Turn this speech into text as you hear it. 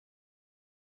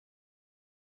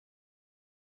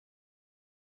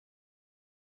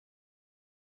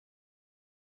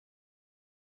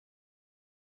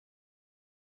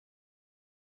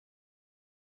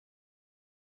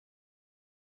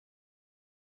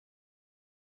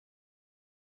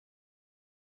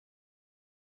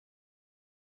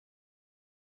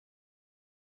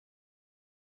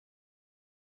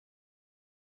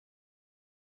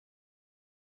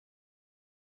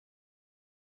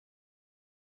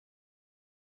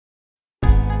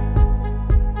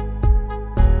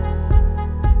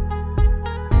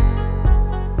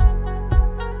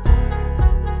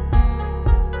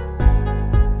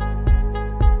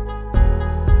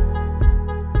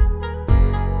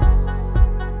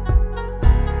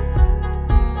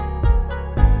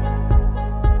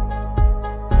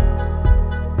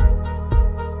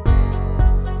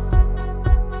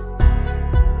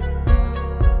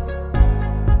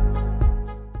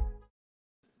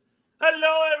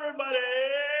Hello, everybody,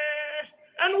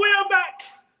 and we are back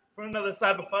for another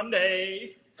Cyber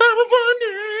Funday. Cyber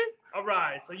Funday. All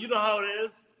right, so you know how it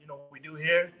is. You know what we do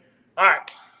here. All right,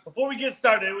 before we get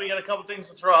started, we got a couple things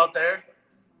to throw out there.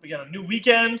 We got a new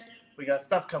weekend. We got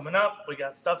stuff coming up. We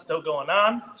got stuff still going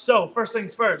on. So first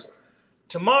things first.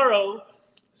 Tomorrow,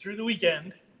 through the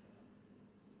weekend.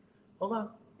 Hold on.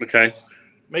 Okay.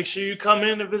 Make sure you come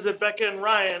in and visit Becca and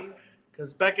Ryan,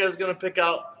 because Becca is going to pick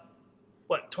out,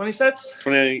 20 sets?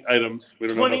 20 items. We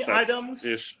don't know 20 about sets. items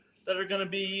Ish. that are going to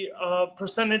be a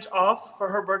percentage off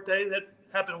for her birthday. That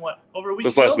happened, over a week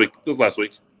This ago? last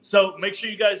week. So make sure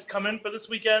you guys come in for this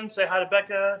weekend. Say hi to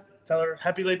Becca. Tell her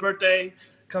happy late birthday.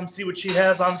 Come see what she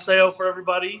has on sale for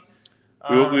everybody.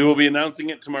 We will be announcing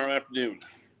it tomorrow afternoon.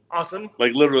 Awesome.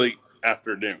 Like literally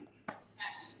afternoon.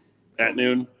 At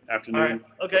noon, afternoon. All right.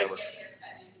 Okay. Whatever.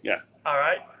 Yeah. All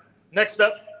right. Next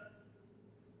up,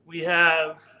 we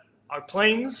have our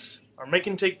planes, our make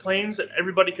and take planes that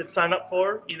everybody could sign up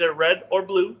for, either red or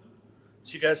blue.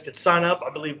 So you guys could sign up. I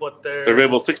believe they're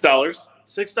available $6.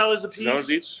 $6 a piece. $6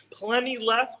 each. Plenty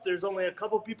left. There's only a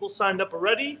couple people signed up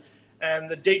already. And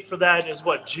the date for that is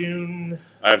I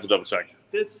have to double check.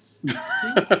 5th?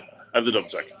 I have to double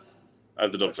check.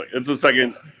 It's the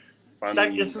second Sunday. I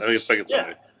think it's second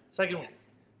Sunday. Second one.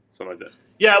 Something like that.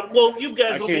 Yeah, well, you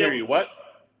guys I will can't be hear you. What?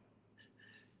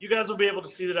 You guys will be able to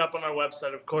see that up on our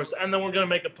website, of course. And then we're going to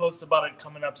make a post about it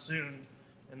coming up soon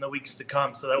in the weeks to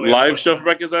come. So that way, live show for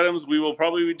Becca's items. We will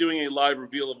probably be doing a live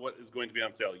reveal of what is going to be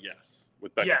on sale. Yes,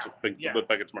 with Becca. With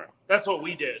Becca tomorrow. That's what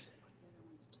we did.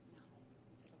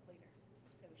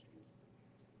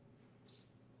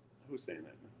 Who's saying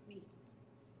that? Me.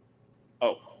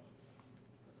 Oh.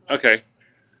 Okay.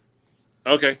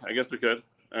 I guess we could.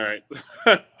 All right.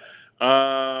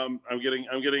 I'm getting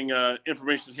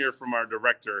information here from our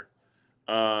director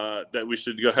that we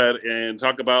should go ahead and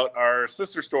talk about our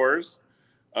sister stores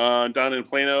down in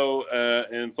Plano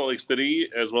and Salt Lake City,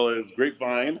 as well as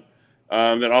Grapevine,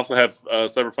 that also have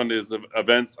Cyber Funday's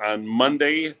events on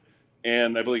Monday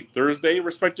and I believe Thursday,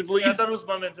 respectively. Yeah, I thought it was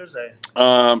Monday and Thursday.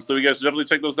 So you guys should definitely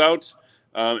check those out.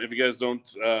 If you guys don't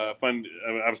find,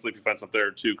 obviously, if you find stuff there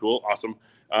too, cool, awesome.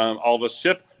 All of us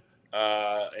ship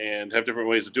and have different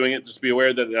ways of doing it. Just be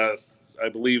aware that I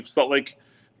believe Salt Lake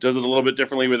does it a little bit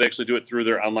differently, where they actually do it through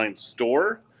their online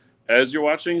store as you're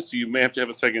watching. So you may have to have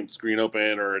a second screen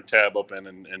open or a tab open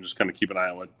and just kind of keep an eye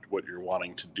on what you're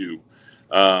wanting to do.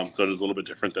 So it is a little bit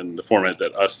different than the format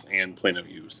that us and Plano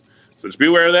use. So just be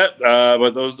aware of that.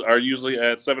 But those are usually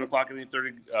at 7 o'clock and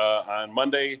 8:30 on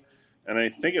Monday. And I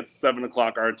think it's 7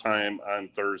 o'clock our time on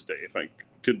Thursday, if I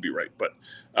could be right. But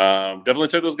definitely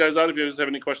check those guys out. If you guys have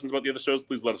any questions about the other shows,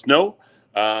 please let us know.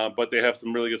 But they have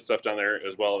some really good stuff down there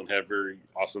as well and have very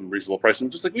awesome, reasonable pricing,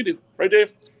 just like we do. Right,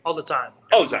 Dave? All the time.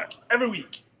 All the time. Every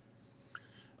week.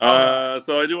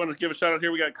 So I do want to give a shout out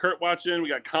here. We got Kurt watching. We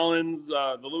got Collins,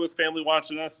 the Lewis family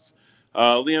watching us.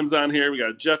 Liam's on here. We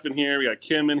got Jeff in here. We got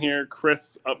Kim in here.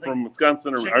 Chris up from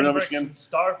Wisconsin or Michigan.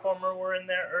 Starformer were in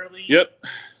there early. Yep.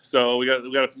 So we got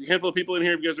a handful of people in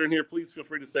here. If you guys are in here, please feel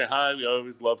free to say hi. We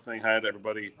always love saying hi to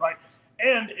everybody. Right.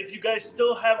 And if you guys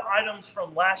still have items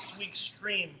from last week's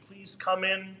stream, please come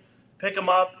in, pick them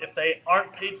up. If they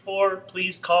aren't paid for,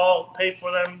 please pay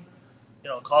for them.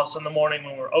 Call us in the morning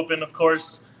when we're open, of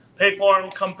course. Pay for them,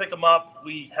 come pick them up.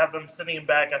 We have them sitting in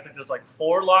back. I think there's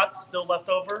 4 lots still left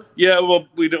over. Yeah, well,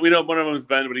 we know one of them is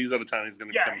Ben, but he's out of town. He's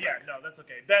going to come back. No, that's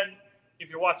okay. Ben, if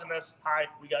you're watching this, hi,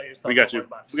 we got your stuff. We got you.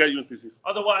 We got you in CC's.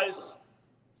 Otherwise,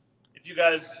 if you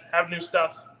guys have new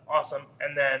stuff, awesome.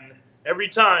 And then every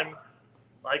time,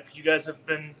 like you guys have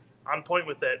been on point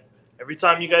with it, every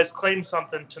time you guys claim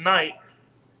something tonight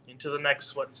into the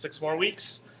next, 6 more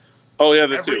weeks? Oh, yeah,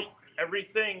 that's too.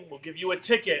 Everything will give you a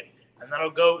ticket. And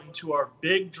that'll go into our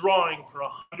big drawing for a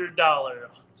 $100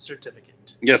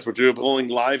 certificate. Yes, we're doing polling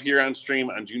live here on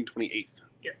stream on June 28th.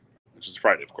 Yeah. Which is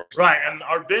Friday, of course. Right, and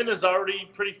our bin is already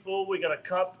pretty full. We got a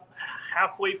cup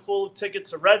halfway full of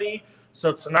tickets already.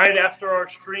 So tonight after our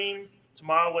stream,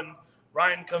 tomorrow when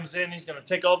Ryan comes in, he's going to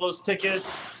take all those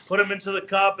tickets, put them into the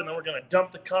cup, and then we're going to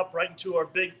dump the cup right into our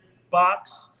big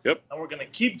box. Yep. And we're going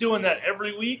to keep doing that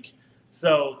every week.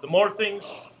 So the more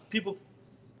things people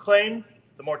claim,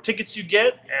 the more tickets you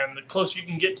get, and the closer you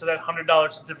can get to that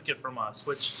 $100 certificate from us,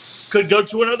 which could go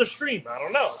to another stream. I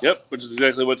don't know. Yep, which is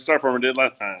exactly what Starformer did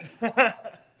last time.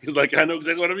 He's like, I know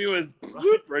exactly what I'm doing.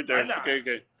 Right there.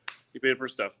 Okay. He paid for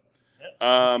stuff. Yep.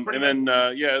 And then,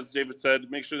 as David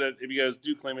said, make sure that if you guys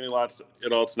do claim any lots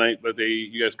at all tonight, that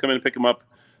you guys come in and pick them up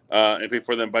and pay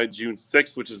for them by June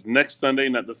 6th, which is next Sunday.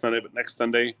 Not this Sunday, but next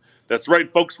Sunday. That's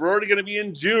right, folks. We're already going to be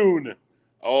in June.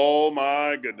 Oh,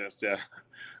 my goodness. Yeah.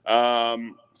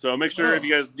 So make sure if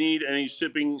you guys need any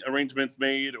shipping arrangements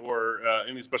made or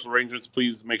any special arrangements,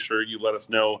 please make sure you let us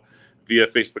know via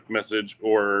Facebook message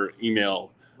or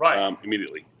email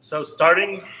immediately. So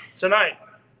starting tonight,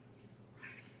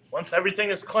 once everything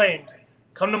is claimed,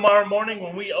 come tomorrow morning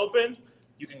when we open.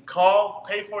 You can call,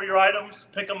 pay for your items,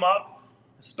 pick them up,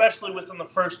 especially within the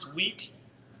first week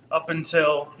up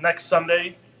until next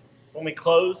Sunday when we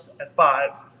close at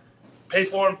 5. Pay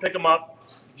for them, pick them up.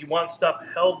 If you want stuff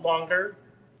held longer,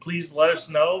 please let us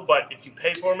know. But if you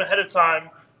pay for them ahead of time,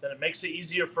 then it makes it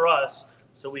easier for us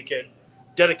so we can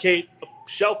dedicate a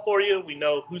shelf for you. We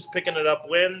know who's picking it up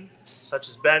when, such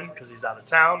as Ben, because he's out of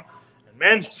town. And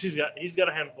man, he's got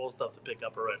a handful of stuff to pick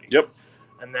up already. Yep.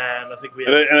 And then I think we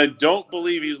have... And I don't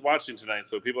believe he's watching tonight,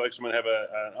 so people actually might have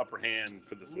an upper hand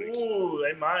for this week. Ooh,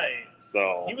 they might.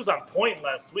 So he was on point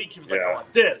last week. He was like, I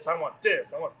want this, I want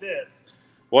this, I want this.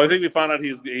 Well, I think we found out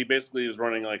he basically is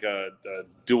running like a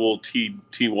dual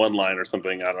T1 line or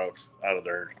something out of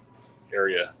their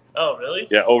area. Oh, really?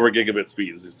 Yeah, over gigabit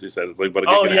speeds. He said it's like about a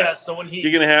gig and a half. So when he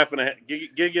gig and a half.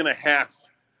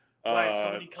 Right.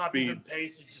 So when he copies and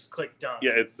pastes, you just click done.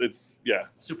 Yeah, it's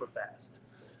super fast.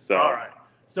 So all right.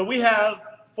 So we have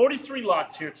 43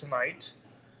 lots here tonight.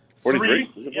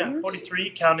 43? Yeah, 43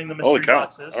 counting the mystery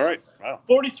boxes. All right. Wow.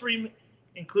 43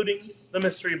 including the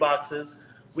mystery boxes.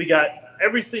 We got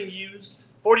everything used.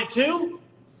 42?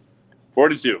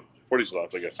 42. 42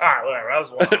 lots, I guess. All right, whatever. That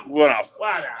was one off. One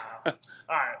off. Wow.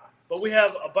 All right. But we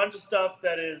have a bunch of stuff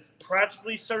that is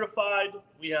practically certified.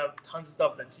 We have tons of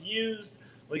stuff that's used.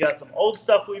 We got some old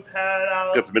stuff we've had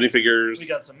out. Got some minifigures. We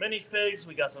got some minifigs.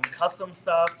 We got some custom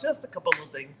stuff. Just a couple of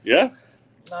things. Yeah.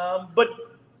 But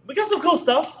we got some cool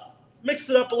stuff. Mixed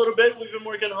it up a little bit. We've been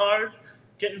working hard,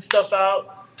 getting stuff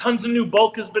out. Tons of new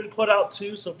bulk has been put out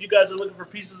too. So if you guys are looking for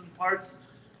pieces and parts,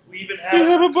 we even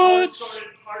have a bunch sorted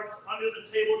parts under the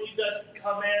table. You guys can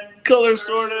come in. Color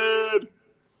sorted.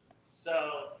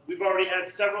 So we've already had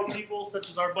several people, such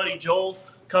as our buddy Joel,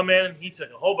 come in, and he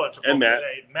took a whole bunch of bulk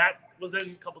today. Matt was in a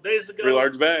couple days ago. 3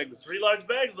 large bags. 3 large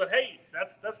bags. But hey,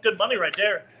 that's good money right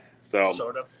there. So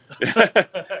sort of.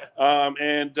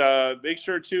 And make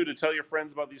sure too to tell your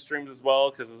friends about these streams as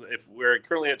well, because if we're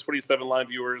currently at 27 live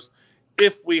viewers,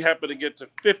 if we happen to get to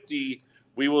 50,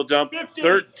 we will dump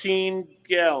 13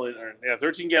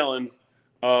 gallons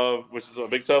of, which is a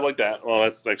big tub like that. Well,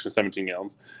 that's actually 17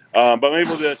 gallons. But maybe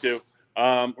we'll do that too.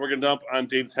 We're going to dump on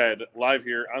Dave's head live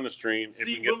here on the stream.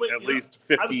 See, if we get at least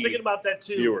 50 I was thinking about that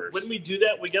too. Viewers. When we do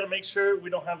that, we got to make sure we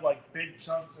don't have like big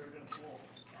chunks that are going to cool.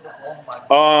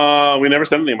 Oh my. We never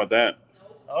said anything about that.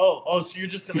 Oh, so you're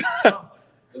just going to...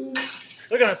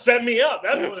 They're going to set me up.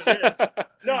 That's what it is.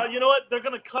 No, you know what? They're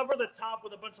going to cover the top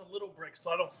with a bunch of little bricks so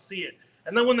I don't see it.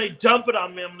 And then when they dump it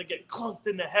on me, I'm going to get clunked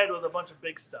in the head with a bunch of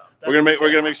big stuff. We're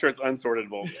going to make sure it's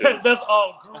unsortable too. Great.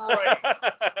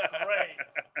 Great.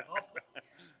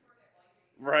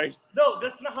 Right. No,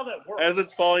 that's not how that works. As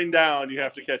it's falling down, you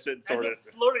have to catch it and sort it. As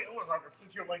it's floating, I'm going to sit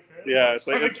here like this. Yeah, it's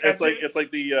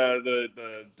like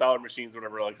the dollar machines,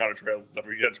 whatever, like Counter Trails and stuff.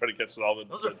 Where you got to try to catch all the.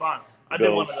 Those are fun. Bills. I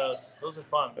did one of those. Those are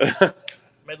fun.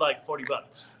 Made like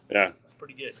 $40. Yeah, it's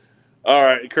pretty good. All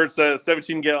right, Kurt says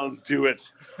 17 gallons. Do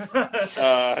it. Okay,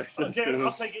 I'll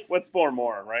take it. What's 4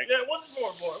 more, right? Yeah, what's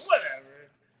 4 more?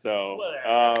 Whatever. So,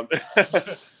 whatever.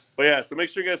 But yeah, so make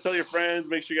sure you guys tell your friends.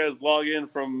 Make sure you guys log in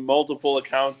from multiple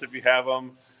accounts if you have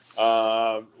them.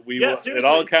 It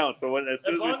all counts. So as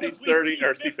soon as we see 30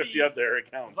 or see 50 up there,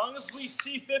 it counts. As long as we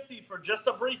see 50 for just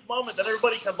a brief moment, then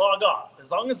everybody can log off.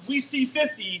 As long as we see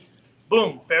 50,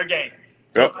 boom, fair game.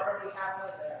 Yep.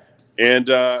 And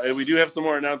we do have some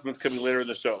more announcements coming later in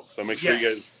the show. So make sure you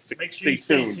guys stay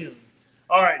tuned.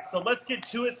 All right, so let's get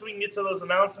to it so we can get to those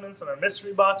announcements and our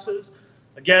mystery boxes.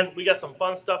 Again, we got some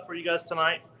fun stuff for you guys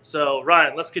tonight. So,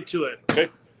 Ryan, let's get to it. Okay.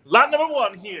 Lot number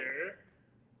 1 here.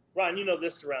 Ryan, you know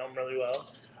this round really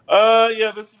well.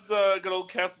 Yeah, this is good old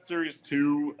Castle Series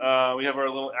 2. We have our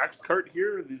little axe cart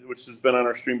here, which has been on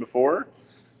our stream before,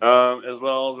 as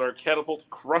well as our catapult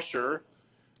crusher.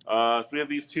 So we have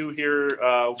these 2 here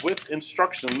with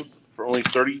instructions for only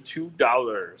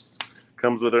 $32.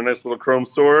 Comes with our nice little chrome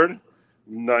sword.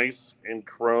 Nice in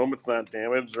chrome. It's not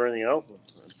damaged or anything else.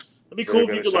 It'd be cool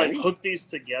if you could like hook these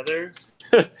together.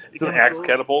 It's an axe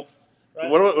catapult.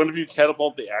 Right? What if you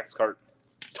catapult the axe cart?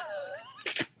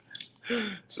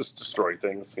 Just destroy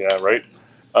things. Yeah, right.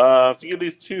 So you get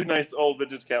these 2 nice old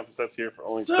vintage castle sets here for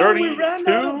only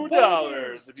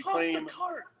 $32. If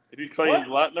you claim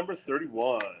lot number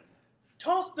 31.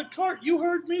 Toss the cart. You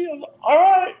heard me. All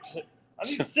right. I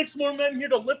need 6 more men here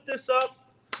to lift this up.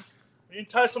 We need to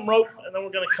tie some rope, and then we're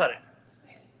gonna cut it.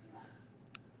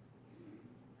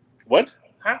 What?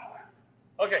 Huh?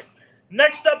 Okay.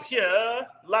 Next up here,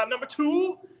 lot number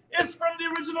 2 is from the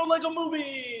original Lego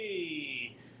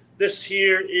movie. This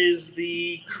here is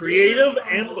the Creative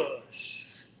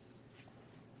Ambush.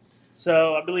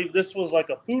 So I believe this was like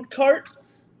a food cart.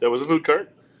 That was a food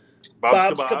cart.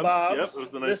 Bob's Kebabs. Kebabs. Yep, it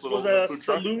was a nice this little was a food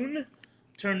truck. saloon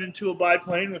turned into a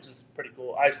biplane, which is pretty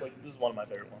cool. Actually, this is one of my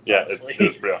favorite ones. Yeah, honestly.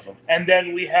 it's pretty awesome. And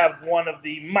then we have one of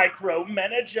the micro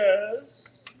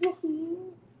managers. Woohoo.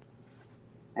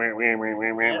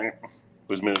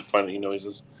 Who's making funny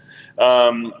noises?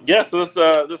 Yeah,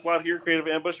 so this lot here, Creative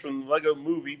Ambush from the Lego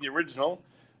Movie, the original,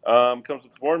 comes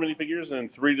with 4 minifigures and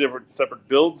 3 different separate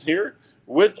builds here,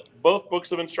 with both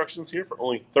books of instructions here for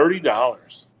only $30.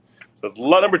 So that's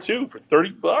lot number 2 for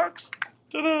 $30.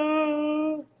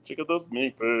 Ta-da! Check out those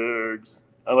minifigs.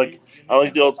 I like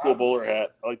the old school bowler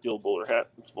hat. I like the old bowler hat.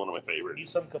 It's one of my favorites. Need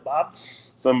some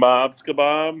kebabs. Some Bob's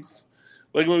Kebabs.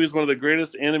 Lego Movie is one of the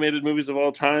greatest animated movies of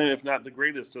all time, if not the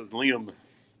greatest, says Liam.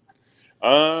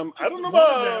 I don't know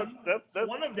about that's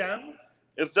one of them.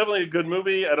 It's definitely a good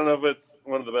movie. I don't know if it's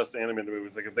one of the best animated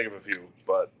movies. I can think of a few,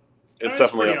 but it's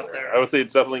definitely up there. I would say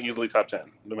it's definitely easily top 10,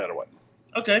 no matter what.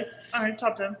 Okay, all right,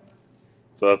 top 10.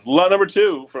 So that's lot number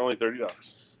 2 for only $30.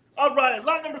 All right,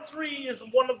 lot number 3 is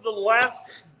one of the last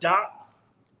dot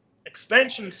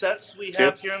expansion sets we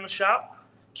have here in the shop.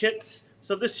 Kits.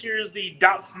 So this here is the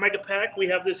Dots Mega Pack. We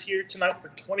have this here tonight for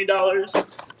 $20. So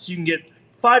you can get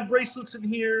 5 bracelets in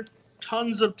here,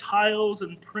 tons of tiles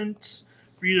and prints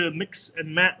for you to mix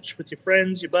and match with your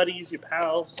friends, your buddies, your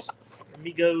pals, your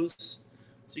amigos.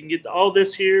 So you can get all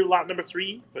this here, lot number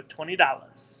 3, for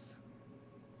 $20.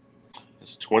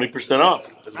 It's 20% off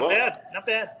as well. Not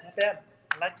bad.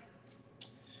 I like it.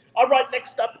 All right,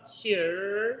 next up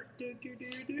here.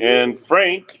 And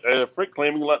Frank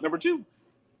claiming lot number 2.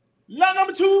 Lot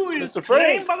number 2 is Mr.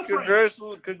 Frank. by the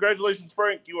Frank. Congratulations,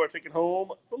 Frank. You are taking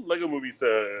home some Lego Movie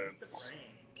sets. Mr.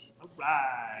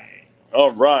 Frank.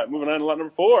 All right. Moving on to lot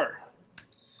number 4.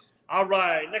 All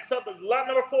right. Next up is lot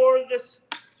number 4. This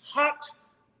Hot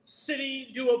City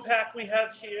Duo Pack we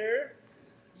have here.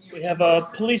 We have a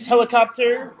police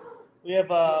helicopter. We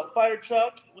have a fire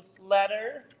truck with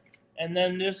ladder. And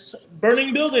then this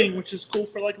burning building, which is cool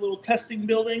for like a little testing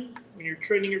building when you're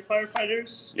training your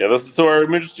firefighters. Yeah, this is our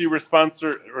emergency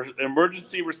responders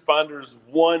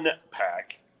 1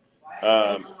 pack.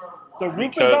 The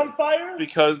roof is on fire?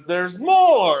 Because there's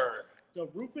more. The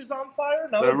roof is on fire?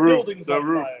 No, the building's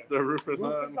on fire. The roof is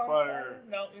on fire.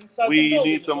 No, inside we the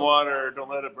building need some water. Don't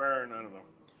let it burn. I don't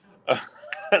know.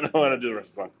 I don't want to do the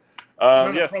rest of the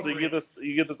song. Yes, so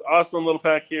you get this awesome little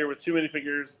pack here with 2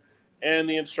 minifigures and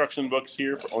the instruction books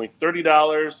here for only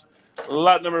 $30.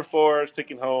 Lot number 4 is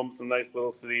taking home some nice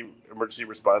little city emergency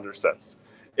responder sets.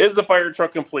 Is the fire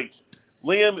truck complete?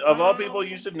 Liam, of all people,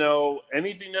 you should know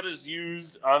anything that is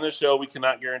used on the show, we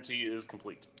cannot guarantee is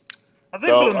complete. I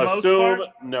think for the most part,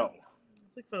 no.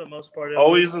 I think for the most part,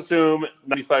 always assume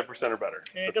 95% or better.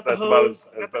 Yeah, that's the hose,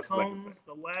 about as got best the as I can cones, say.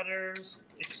 the ladders,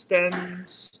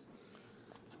 extends.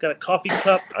 It's got a coffee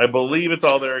cup. I believe it's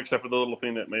all there except for the little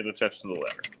thing that made attached to the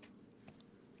ladder.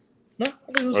 No, I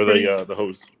think it was or the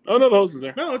hose. Oh no, the hose is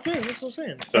there. No, it's there. That's what I'm saying.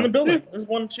 It's So, in the building. yeah. There's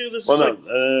 1, 2. There's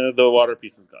the water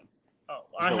piece is gone. Oh,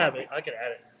 I have it. I can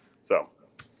add it. So,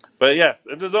 but yes,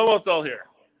 it is almost all here.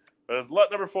 But it's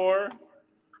lot number 4.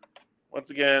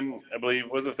 Once again, I believe,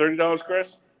 was it $30,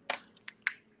 Chris?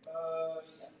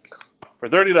 For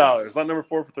 $30. Lot number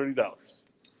 4 for $30. All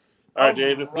right,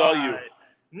 Jay, this is all you.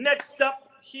 Next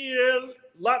up here,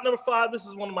 lot number 5. This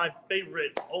is one of my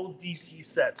favorite old DC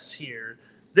sets here.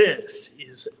 This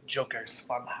is Joker's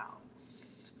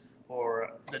Funhouse,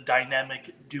 or the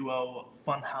dynamic duo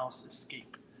Funhouse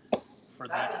Escape for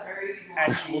the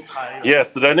actual title.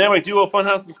 Yes, the dynamic duo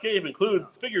Funhouse Escape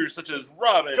includes figures such as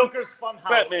Robin, Joker's Funhouse,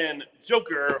 Batman,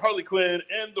 Joker, Harley Quinn,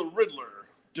 and the Riddler.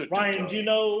 Ryan, do you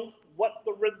know what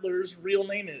the Riddler's real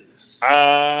name is?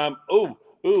 Edward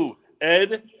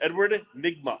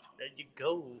Nigma. There you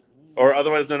go. Ooh. Or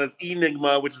otherwise known as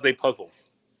Enigma, which is a puzzle.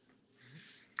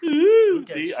 Ooh,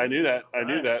 see, I knew that. I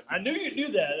knew that. I knew you knew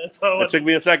that. That's why it took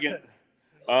me a second.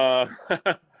 But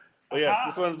yes,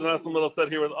 this one's an awesome little set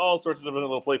here with all sorts of different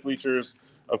little play features.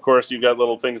 Of course, you've got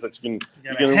little things that you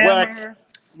can whack,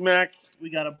 smack, we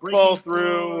got a fall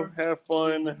through, have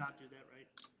fun. Did not do that right.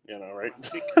 You know,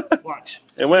 right? Watch.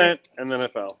 It went, and then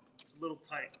it fell. It's a little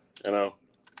tight. You know,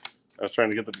 I was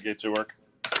trying to get the gate to work.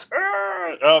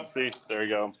 Oh, see, there you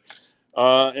go.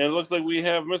 And it looks like we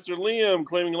have Mr. Liam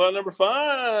claiming lot number 5.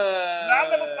 Lot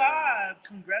number 5.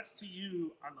 Congrats to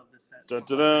you. I love this set. Dun,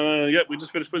 dun, dun. Yep, we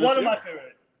just finished putting this One of my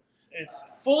favorite. It's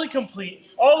fully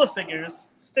complete. All the figures,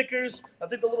 stickers. I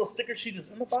think the little sticker sheet is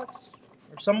in the box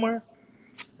or somewhere.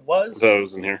 It was. That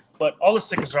was in here. But all the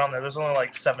stickers are on there. There's only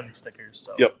like 7 stickers.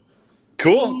 So. Yep.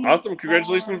 Cool. Awesome.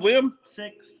 Congratulations, 4, Liam.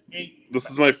 6, 8. This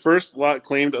is my first lot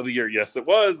claimed of the year. Yes, it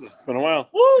was. It's been a while.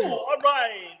 Woo! All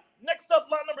right. Next up,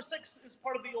 lot number 6 is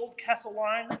part of the Old Castle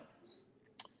line.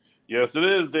 Yes, it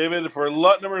is, David. For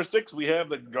lot number 6, we have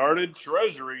the Guarded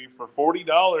Treasury for $40.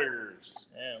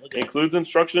 Yeah, look at Includes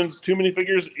instructions, 2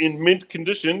 minifigures in mint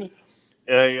condition.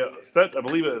 A set, I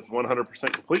believe it is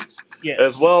 100% complete. Yes.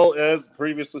 As well as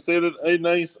previously stated, a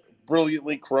nice,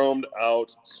 brilliantly chromed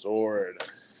out sword.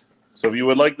 So if you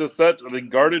would like this set of the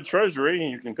Guarded Treasury,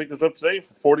 you can pick this up today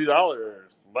for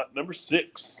 $40. Lot number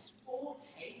 6.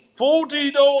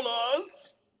 $40.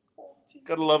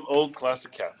 Gotta love old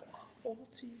classic castle.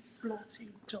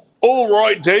 All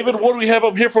right, David, what do we have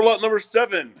up here for lot number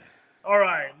 7? All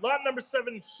right, lot number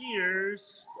 7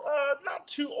 here's not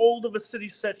too old of a city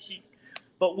set here,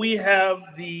 but we have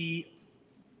the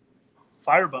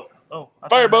fireboat. Oh,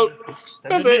 Fireboat.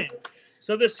 That's it.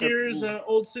 So this here is an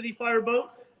old city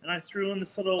fireboat, and I threw in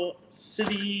this little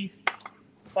city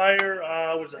fire.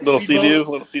 What is it? Little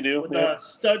Sea-Doo. With a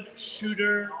stud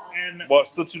shooter and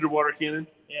Stud shooter water cannon.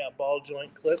 Yeah, ball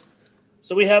joint clip.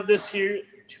 So we have this here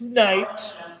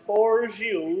tonight for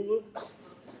you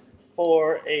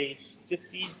for a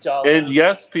 $50. And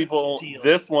yes, people, deal.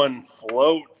 this one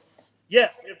floats.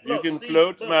 Yes, it floats. You can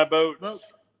float my boat. Float.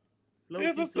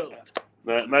 Float.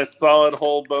 That nice solid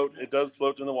whole boat. It does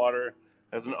float in the water.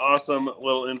 Has an awesome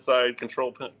little inside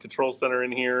control center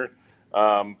in here.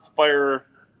 Fire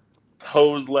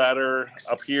hose ladder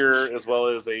up here, as well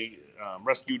as a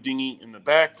rescue dinghy in the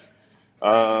back.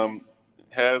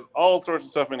 Has all sorts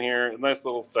of stuff in here. A nice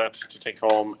little set to take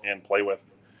home and play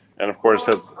with. And of course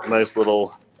has nice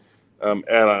little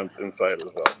add-ons inside as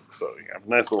well. So you have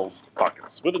nice little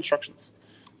pockets with instructions.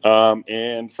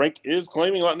 And Frank is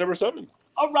claiming lot number 7.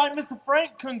 All right, Mr.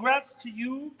 Frank, congrats to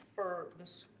you for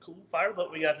this cool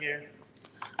fireboat we got here.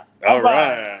 All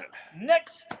right.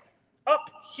 Next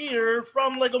up here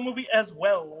from Lego Movie as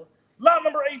well. Lot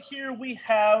number 8 here, we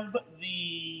have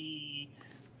the...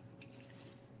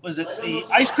 Was it the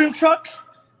ice cream truck?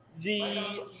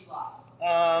 The...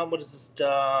 what is this?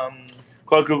 Cloud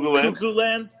Cuckoo Land. Cuckoo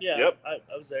Land? Yeah, Yep.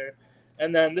 I was there.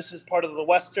 And then this is part of the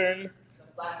Western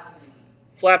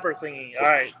flapper thingy. All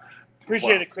right.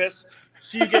 Appreciate it, Chris.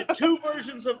 So you get 2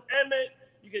 versions of Emmett.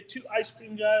 You get 2 ice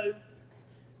cream guys.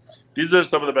 These are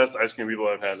some of the best ice cream people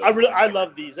I've had. I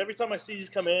love these. Every time I see these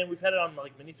come in, we've had it on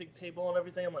like minifig table and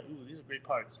everything. I'm like, ooh, these are great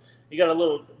parts. You got a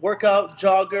little workout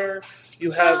jogger. You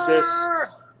have this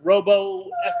Robo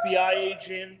FBI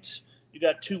agent. You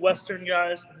got 2 Western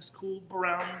guys and this cool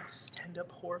brown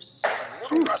stand-up horse. A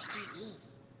little rusty.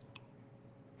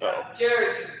 Oh.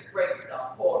 Jerry, you break the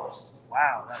horse.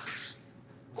 Wow,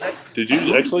 Did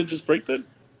you actually just break that?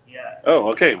 Yeah. Oh,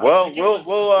 okay. Well,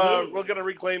 we're gonna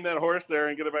reclaim that horse there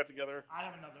and get it back together. I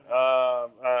have another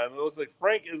one. And it looks like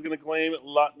Frank is gonna claim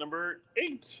lot number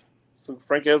 8. So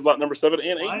Frank has lot number 7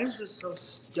 and 8. Why is this so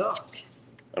stuck?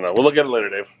 I don't know. We'll look at it later,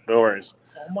 Dave. No worries.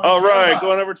 Oh my All right, God.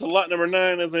 going over to lot number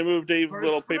 9 as I move Dave's First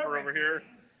little paper for over here.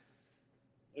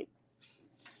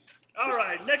 All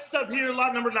right, next up here,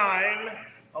 lot number 9.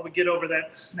 While we get over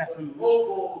that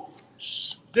snafu.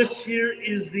 This here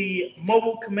is the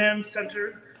mobile command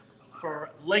center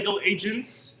for Lego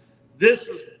agents. This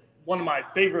is one of my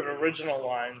favorite original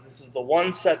lines. This is the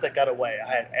one set that got away. I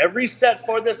had every set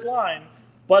for this line,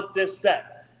 but this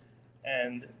set.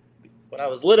 And when I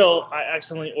was little, I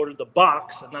accidentally ordered the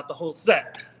box and not the whole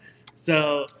set.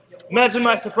 So imagine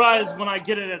my surprise when I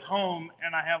get it at home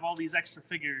and I have all these extra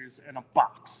figures in a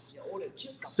box.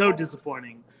 So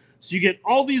disappointing. So you get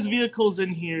all these vehicles in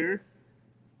here.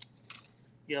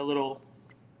 You get a little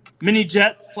mini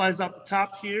jet flies out the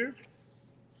top here.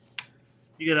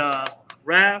 You get a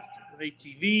raft, an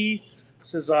ATV.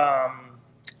 This is like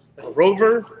a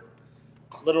rover,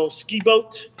 little ski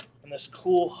boat, and this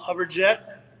cool hover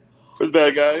jet. For the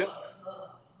bad guys.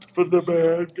 For the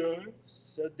bad guys.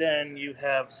 So then you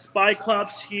have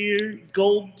Spyclops here,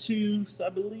 Gold Tooth, I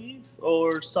believe,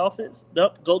 or Sophist.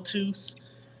 Nope, Gold Tooth.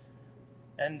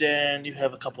 And then you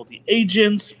have a couple of the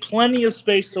agents, plenty of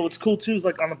space. So what's cool too is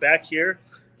like on the back here,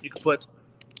 you can put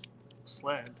a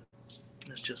sled.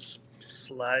 And it just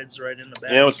slides right in the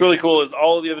back. Yeah, what's really cool is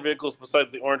all of the other vehicles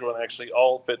besides the orange one actually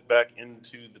all fit back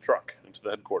into the truck, into the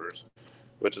headquarters,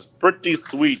 which is pretty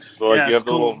sweet. So like you have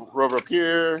the little rover up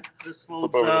here, this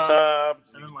folds flip over up, the top,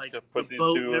 and then like put the these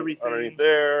boat 2 and everything. underneath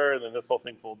there, and then this whole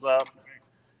thing folds up,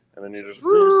 and then you just,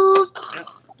 Yep.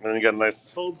 and then you got a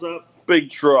nice Folds up. big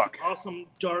truck. Awesome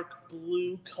dark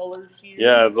blue color here.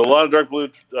 Yeah, there's a lot of dark blue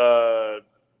a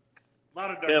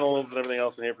lot of dark panels and everything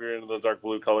else in here if you're into those dark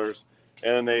blue colors.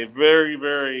 and a very,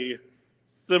 very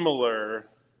similar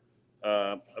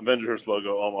Avengers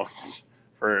logo almost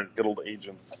for good old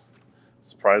agents.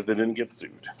 Surprised they didn't get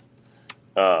sued.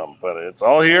 But it's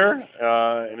all here,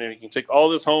 and then you can take all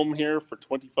this home here for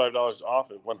 $25 off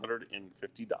at $150.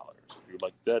 If you would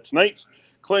like that tonight,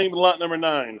 claim lot number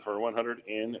 9 for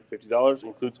 $150.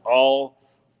 Includes all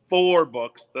 4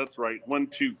 books. That's right, 1,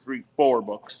 2, 3, 4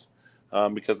 books,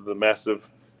 because of the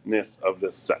massiveness of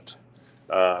this set.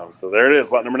 So there it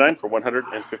is, lot number 9 for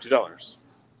 $150.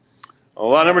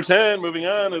 Lot number 10, moving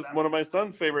on, is one of my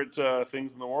son's favorite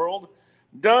things in the world.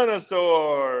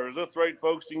 Dinosaurs. That's right,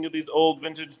 folks. You can get these old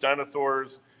vintage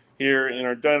dinosaurs here in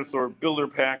our dinosaur builder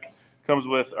pack. Comes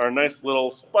with our nice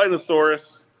little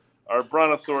Spinosaurus, our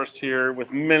Brontosaurus here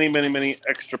with many, many, many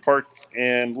extra parts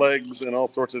and legs and all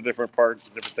sorts of different parts,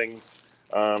 different things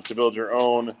to build your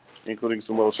own, including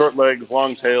some little short legs,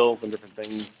 long tails, and different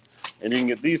things. And you can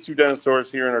get these 2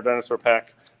 dinosaurs here in our dinosaur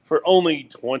pack for only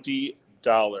 $20.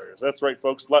 That's right,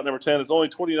 folks. Lot number 10 is only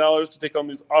 $20 to take home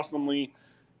these awesomely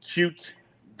cute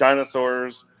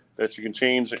dinosaurs that you can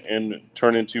change and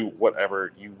turn into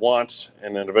whatever you want.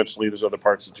 And then eventually there's other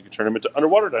parts that you can turn them into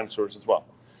underwater dinosaurs as well.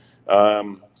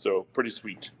 So pretty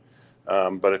sweet.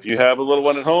 But if you have a little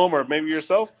one at home or maybe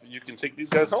yourself, you can take these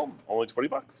guys home. Only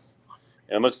 $20.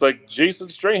 And it looks like Jason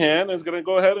Strahan is going to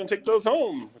go ahead and take those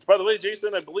home. Which, by the way,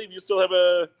 Jason, I believe you still have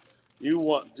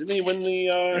didn't he win the...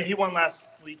 Yeah, he won last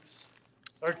week's.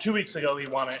 Or 2 weeks ago, he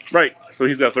won it. Right. So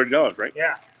he's got $30, right?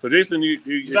 Yeah. So Jason, you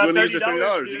want to use your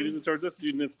 $30. Dude. You can use it towards this,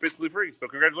 and it's basically free. So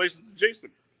congratulations to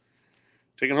Jason.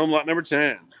 Taking home lot number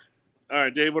 10. All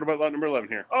right, Dave, what about lot number 11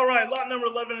 here? All right, lot number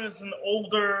 11 is an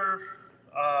older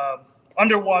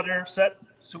underwater set.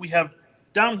 So we have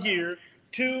down here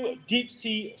 2 deep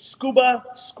sea scuba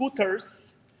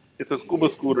scooters. It's a scuba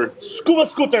scooter. Scuba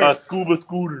scooters. A scuba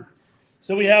scooter.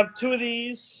 So we have 2 of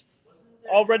these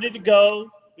all ready to go.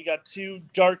 We got 2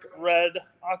 dark red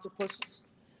octopuses.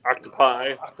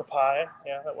 Octopi. Octopi,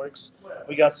 yeah, that works.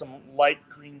 We got some light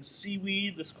green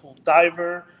seaweed, this cool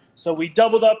diver. So we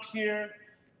doubled up here,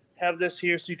 have this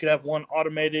here so you could have one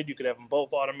automated. You could have them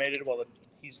both automated while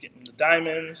he's getting the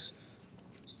diamonds.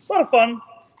 It's a lot of fun.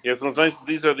 Yeah, so what's nice is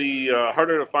these are the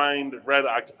harder to find red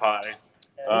octopi. Yeah,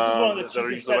 this is one of the that are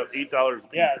cheapest usually about $8 a piece.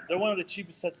 Yeah, they're one of the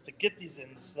cheapest sets to get these in.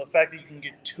 So the fact that you can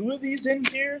get 2 of these in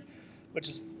here, which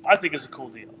is, I think, is a cool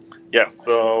deal. Yes,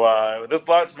 so this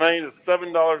lot tonight is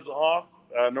 $7 off,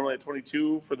 normally at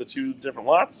 $22 for the 2 different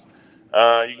lots.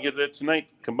 You can get it tonight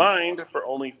combined for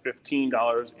only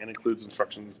 $15 and includes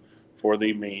instructions for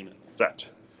the main set.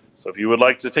 So if you would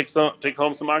like to take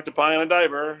home some octopi and a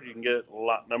diver, you can get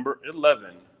lot number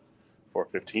 11 for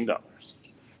 $15.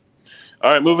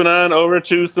 All right, moving on over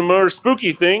to some more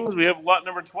spooky things. We have lot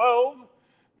number 12.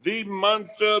 The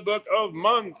Monster Book of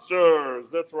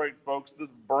Monsters. That's right, folks. This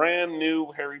brand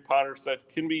new Harry Potter set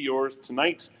can be yours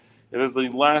tonight. It is the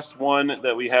last one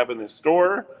that we have in the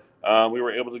store. We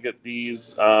were able to get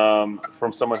these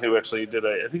from someone who actually did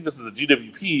I think this is a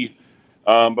GWP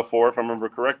before, if I remember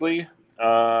correctly.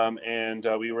 And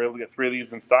we were able to get 3 of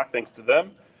these in stock thanks to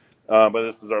them. But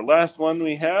this is our last one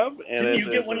we have. And Didn't you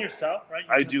get one yourself, right?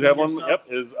 I do have one. Yep,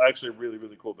 it is actually a really,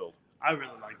 really cool build. I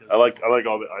really like this. I like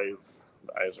all the eyes.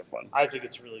 The eyes are fun. I think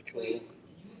it's really cool.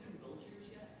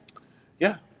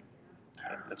 Yeah,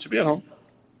 that should be at home.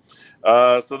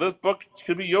 So this book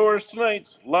could be yours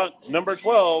tonight. Lot number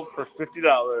 12 for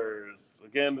 $50.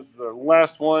 Again, this is our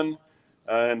last one,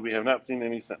 and we have not seen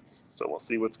any since. So we'll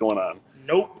see what's going on.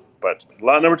 Nope. But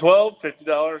lot number 12,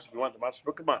 $50 if you want the Monster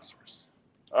Book of Monsters.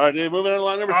 All right, Dave, moving on to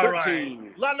lot number 13.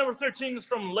 Right. Lot number 13 is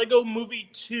from Lego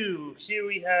Movie 2. Here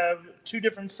we have 2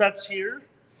 different sets here.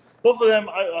 Both of them,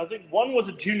 I think one was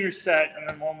a junior set, and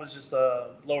then one was just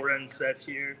a lower-end set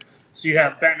here. So you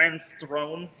have Batman's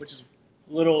Throne, which is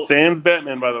a little... Sans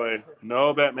Batman, by the way.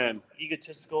 No Batman.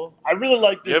 Egotistical. I really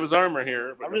like this. You have his armor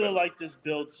here. I really like this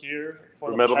build here. For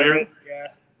the Metal Beard? Yeah,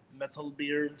 Metal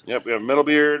Beard. Yep, we have Metal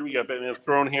Beard. We got Batman's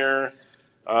Throne here.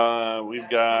 We've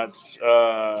got...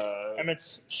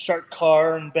 Emmett's shark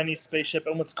car and Benny's spaceship.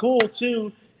 And what's cool,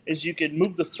 too, is you can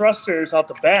move the thrusters out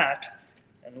the back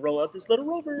and roll out this little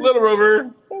rover. Little Rover,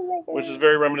 which is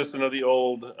very reminiscent of the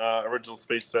old original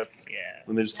space sets. Yeah.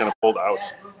 When they just kind of pulled out.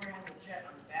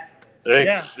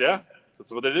 Yeah,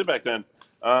 that's what they did back then.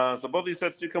 So both these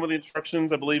sets do come with the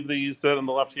instructions. I believe the set on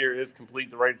the left here is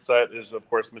complete. The right set is, of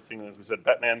course, missing, as we said,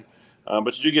 Batman.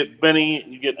 But you do get Benny,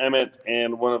 you get Emmett,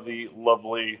 and one of the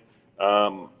lovely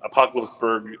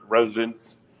Apocalypseburg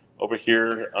residents over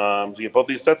here. So you get both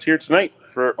these sets here tonight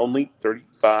for only $35.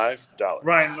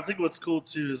 Ryan, I think what's cool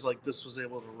too is like this was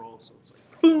able to roll, so it's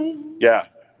like boom. Yeah,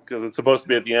 because it's supposed to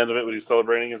be at the end of it when he's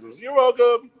celebrating. He says, "You're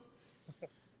welcome."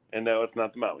 And no, it's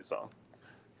not the Maui song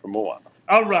from Moana.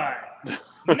 All right.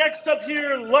 Next up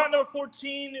here, lot number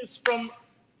 14 is from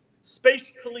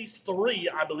Space Police 3,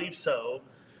 I believe so.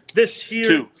 This here.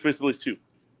 2. Space Police 2.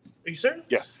 Are you certain?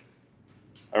 Yes.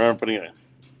 I remember putting it in.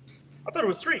 I thought it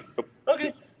was 3. Nope.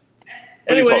 Okay. Pretty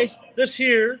Anyway, close. this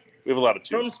here We have a lot of 2s.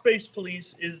 from Space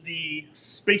Police is the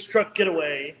Space Truck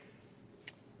Getaway.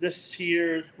 This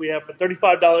here we have for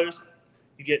 $35.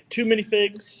 You get 2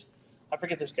 minifigs. I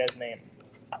forget this guy's name.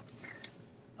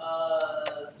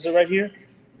 Is it right here?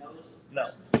 No.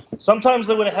 Sometimes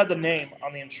they would have had the name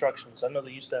on the instructions. I know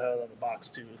they used to have it on the box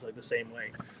too. It's like the same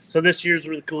way. So this here is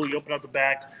really cool. You open up the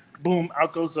back, boom,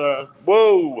 out goes a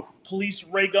Whoa! police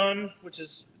ray gun, which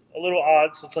is a little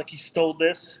odd. So it's like he stole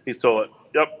this. He stole it.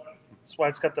 Yep. That's why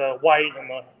it's got the white and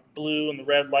the blue and the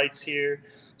red lights here.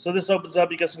 So this opens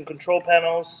up. You got some control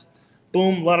panels.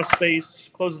 Boom, a lot of space.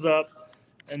 Closes up.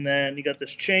 And then you got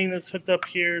this chain that's hooked up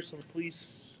here so the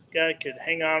police guy could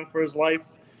hang on for his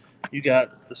life. You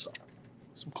got this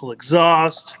some cool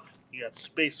exhaust. You got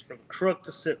space for the crook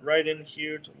to sit right in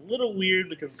here. It's a little weird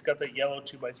because it's got that yellow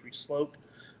 2x3 slope.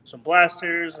 Some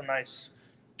blasters, a nice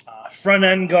front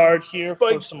end guard here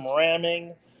for Spikes. some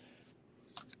ramming.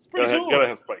 It's pretty cool. Gotta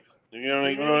have spikes. You know,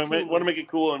 Really want to make it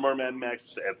cool and more Mad Max,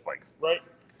 just add spikes. Right?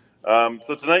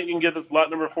 So tonight you can get this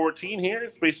lot number 14 here,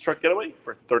 Space Truck Getaway,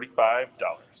 for $35.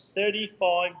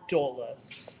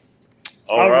 $35.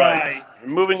 All right.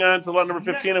 Moving on to lot number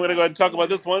 15. I'm going to go ahead and talk about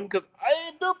this one because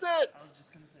I built it. I was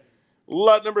just going to say.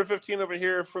 Lot number 15 over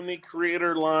here from the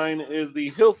creator line is the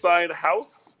Hillside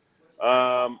House.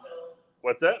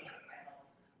 What's that?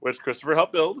 Which Christopher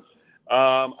helped build.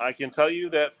 I can tell you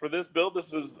that for this build,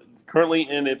 this is currently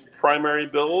in its primary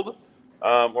build,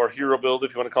 or hero build,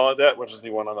 if you want to call it that, which is the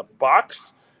one on the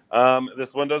box.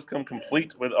 This one does come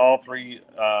complete with all 3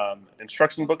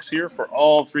 instruction books here for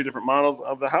all 3 different models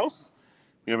of the house.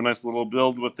 We have a nice little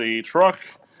build with the truck,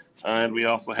 and we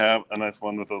also have a nice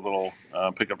one with a little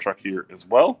pickup truck here as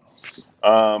well.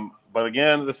 But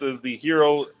again, this is the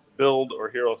hero build or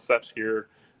hero set here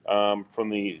from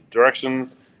the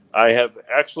directions. I have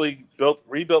actually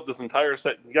rebuilt this entire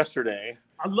set yesterday.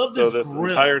 I love this this grill.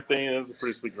 entire thing is a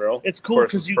pretty sweet grill. It's cool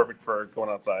because because perfect for going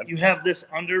outside. you have this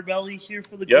underbelly here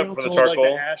for the Yep, grill for to the hold like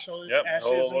charcoal. the ashes Yep, and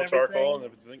whole everything. charcoal and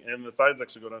everything, and the sides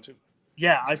actually go down too.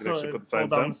 Yeah, I So you saw can actually it put the fold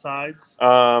sides down down. the sides.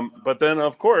 But then,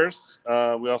 of course,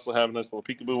 we also have a nice little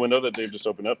peekaboo window that Dave just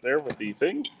opened up there with the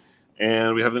thing.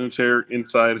 And we have the interior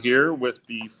inside here with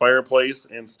the fireplace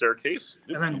and staircase.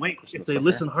 And then wait, Pushing if this they up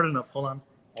listen hard enough, hold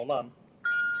on.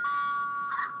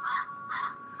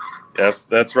 Yes,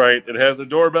 that's right. It has a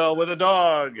doorbell with a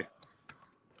dog.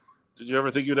 Did you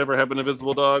ever think you'd ever have an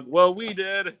invisible dog? Well, we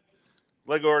did.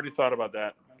 Lego already thought about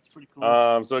that. That's pretty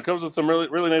cool. So it comes with some really,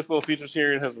 really nice little features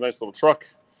here. It has a nice little truck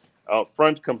out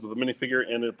front. Comes with a minifigure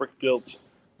and a brick-built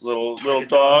little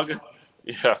dog.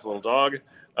 Yeah, little dog.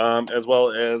 As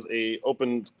well as a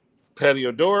opened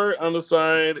patio door on the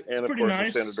side, and of course the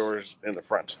standard doors in the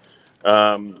front.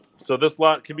 So this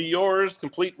lot can be yours,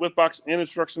 complete with box and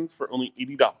instructions, for only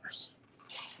 $80.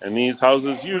 And these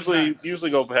houses usually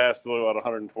go past about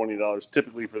 $120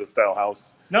 typically for the style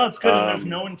house. No, it's good, and there's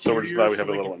no interior. So we're just glad we have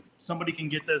a little one. Somebody can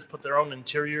get this, put their own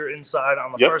interior inside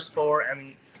on the Yep. first floor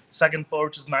and second floor,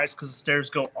 which is nice because the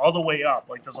stairs go all the way up.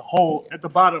 Like there's a hole at the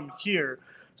bottom here,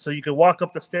 so you can walk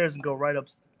up the stairs and go right up.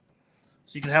 So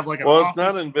you can have like an Well, it's not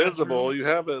office, invisible. bedroom. You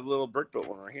have a little brick built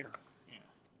one right here.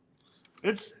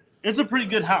 It's a pretty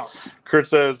good house. Kurt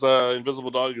says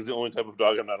invisible dog is the only type of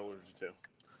dog I'm not allergic to.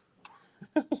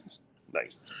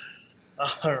 Nice.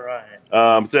 All right.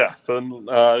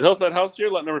 Hillside House here,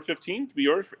 lot number 15, to be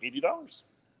yours for $80.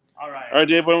 All right. All right,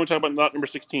 Dave, why don't we talk about lot number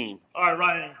 16? All right,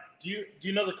 Ryan. Do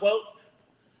you know the quote?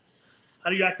 How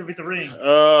do you activate the ring?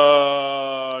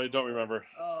 I don't remember.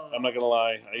 Oh. I'm not gonna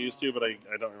lie. I used to, but I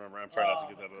don't remember. I'm trying not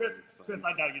to get that. Chris,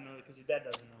 I doubt you know it because your dad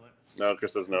doesn't know it. No,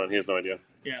 Chris doesn't know it. He has no idea.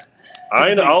 Yeah.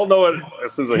 I'll know it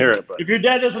as soon as I hear it. But If your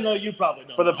dad doesn't know, you probably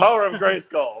know. for the power of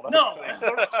Grayskull. No.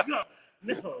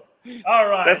 No. All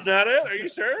right. That's not it. Are you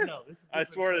sure? No. This is I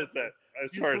swore that's it. I You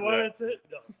swear swore it's it. it's it?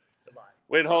 No. Goodbye.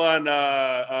 Wait, hold on.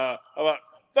 How about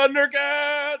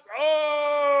Thundercats?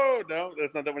 Oh no,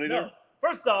 that's not that one either. No.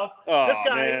 First off, Oh, this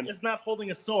guy man. is not holding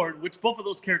a sword, which both of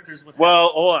those characters would have. Well,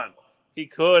 hold on. He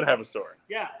could have a sword.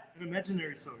 Yeah, an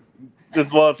imaginary sword.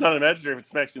 It's not imaginary if it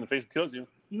smacks you in the face and kills you.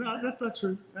 No, that's not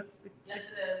true. Yes, it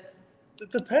is.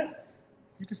 It depends.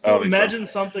 You can I still don't think so. imagine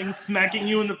something smacking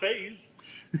you in the face.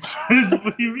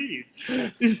 What do you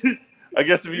mean? I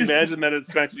guess if you imagine that it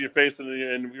smacks you in your face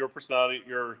and your personality,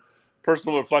 your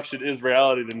personal reflection is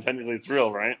reality, then technically it's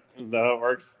real, right? Is that how it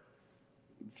works?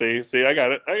 See, I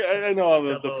got it. I know all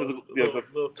Got the a physical, little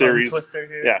tongue theories. twister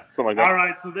here. Yeah, something like that. All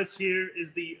right, so this here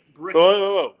is the brick. So,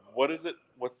 whoa. What is it?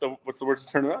 What's the words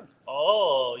to turn it on?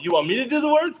 Oh, you want me to do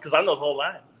the words? Because I know the whole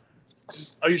line.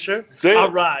 Are you sure? Say it.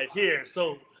 All right, here.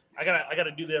 So I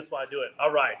gotta do this while I do it.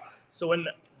 All right. So in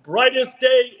brightest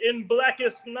day, in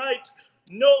blackest night,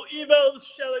 no evil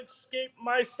shall escape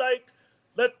my sight.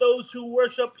 Let those who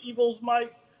worship evil's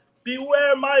might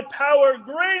beware my power.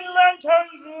 Green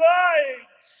Lantern's light.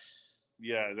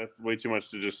 Yeah, that's way too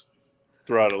much to just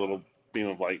throw out a little beam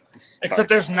of light. Except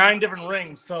there's 9 different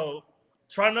rings, so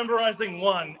try memorizing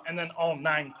one and then all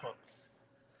 9 quotes.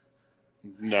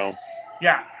 No.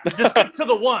 Yeah, just stick to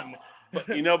the one. But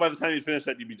by the time you finish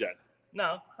that, you'd be dead.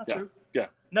 No, not true. Yeah.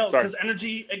 No, Sorry. because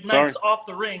energy ignites off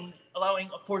the ring, allowing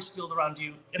a force field around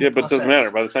you. But it doesn't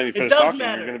matter. By the time you finish talking,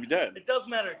 you're going to be dead. It does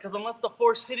matter, because unless the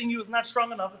force hitting you is not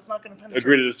strong enough, it's not going to penetrate.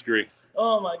 Agree to disagree.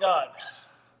 Oh my god.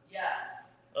 Yes.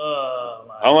 Oh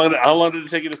my. How long did it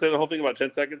take you to say the whole thing? About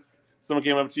 10 seconds? Someone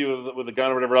came up to you with a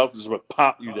gun or whatever else and just went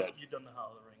pop, you dead. You don't know how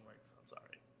the ring works. I'm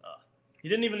sorry. You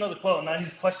didn't even know the quote. Now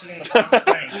he's questioning the power of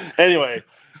the ring. Anyway,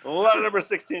 lot number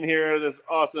 16 here. This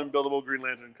awesome buildable Green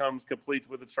Lantern comes complete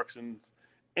with instructions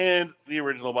and the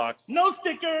original box. No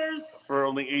stickers. For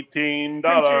only $18.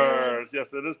 Printed.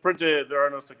 Yes, it is printed. There are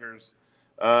no stickers.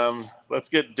 Let's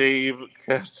get Dave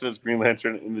casting as Green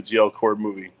Lantern in the GL Core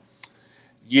movie.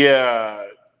 Yeah.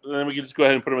 Then we can just go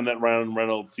ahead and put him in that Ryan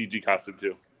Reynolds CG costume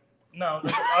too. No,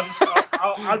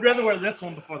 I'd rather wear this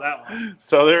one before that one.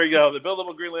 So there you go. The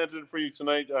buildable Green Lantern for you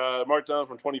tonight, marked down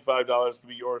from $25, can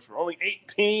be yours for only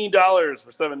 $18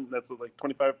 for 7. That's like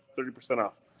 25, 30%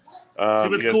 off. See you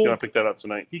what's guys cool? gotta pick that up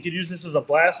tonight. You could use this as a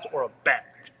blast or a bat.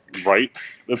 Right?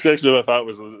 That's actually what I thought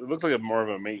was. It looks like more of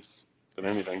a mace than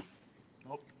anything.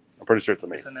 Nope. I'm pretty sure it's a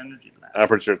mace. It's an energy blast. I'm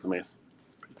pretty sure it's a mace.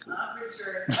 I'm pretty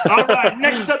sure. All right,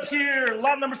 next up here,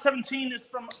 lot number 17 is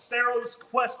from Pharaoh's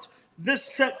Quest. This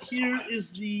set here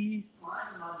is the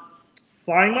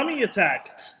Flying Mummy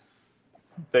Attack.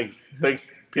 Thanks,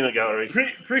 Peanut Gallery.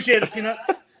 Appreciate it,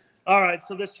 Peanuts. All right,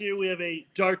 so this here we have a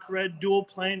dark red dual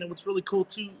plane, and what's really cool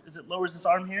too is it lowers this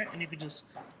arm here, and you can just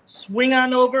swing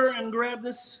on over and grab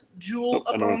this jewel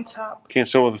up on top. Can't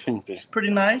show other things there. It's pretty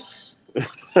nice.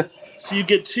 So you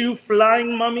get 2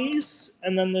 flying mummies,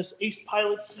 and then this ace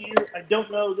pilot here. I don't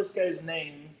know this guy's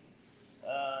name.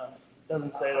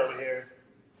 Doesn't say it over here.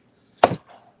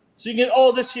 So you get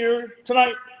all this here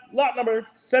tonight. Lot number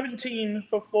 17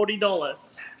 for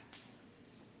 $40.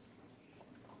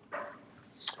 There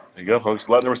you go, folks.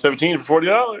 Lot number 17 for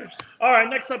 $40. All right,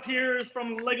 next up here is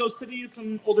from Lego City. It's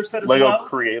an older set as Lego well.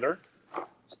 Creator.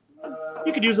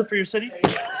 You could use it for your city.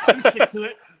 You stick to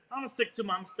it. I'm going to stick to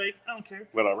my mistake. I don't care.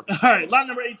 Whatever. All right, lot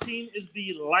number 18 is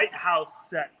the Lighthouse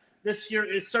set. This here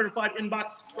is certified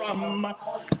inbox from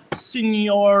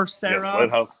Senor Sarah. Yes,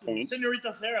 Lighthouse Point.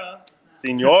 Senorita Sarah.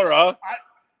 Senora.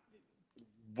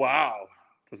 Wow.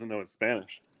 Doesn't know it's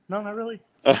Spanish. No, not really.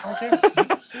 I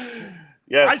don't care.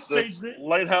 Yes, I this staged it.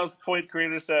 Lighthouse Point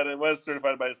Creator set. It was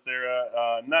certified by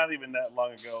Sarah not even that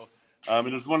long ago.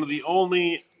 It is one of the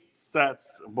only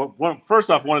sets. First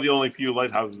off, one of the only few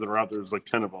lighthouses that are out there. There's like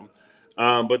 10 of them.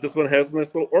 But this one has a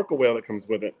nice little orca whale that comes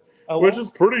with it, which is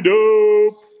pretty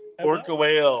dope. Orca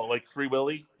whale, like Free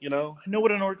Willy, I know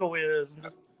what an orca whale is. I'm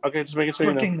just just making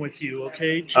sure working with you,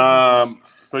 okay?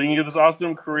 So you can get this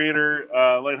awesome Creator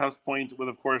Lighthouse Point with,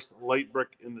 of course, light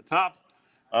brick in the top,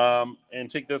 and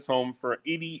take this home for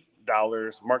 $80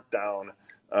 marked down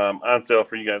on sale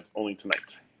for you guys only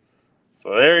tonight.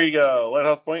 So there you go,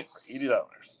 Lighthouse Point for $80.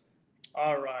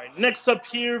 All right. Next up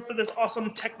here for this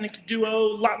awesome Technic duo,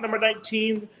 lot number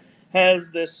 19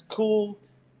 has this cool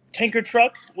tanker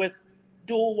truck with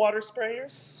dual water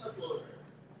sprayers.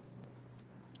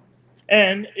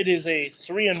 And it is a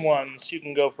 3-in-1, so you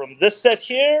can go from this set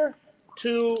here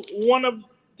to one of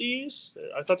these.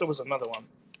 I thought there was another one.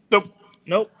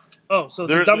 Nope. Oh, so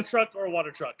it's a dump truck or a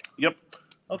water truck. Yep.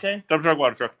 Okay. Dump truck,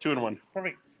 water truck, 2-in-1.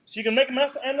 Perfect. So you can make a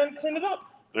mess and then clean it up.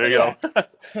 There you go.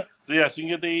 So you can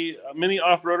get the mini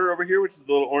off-roader over here, which is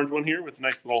the little orange one here with a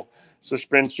nice little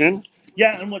suspension.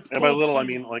 Yeah, and what's And cool by little, too, I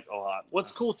mean like a lot.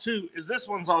 What's cool too is this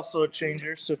one's also a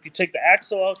changer. So if you take the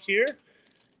axle out here,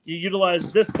 you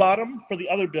utilize this bottom for the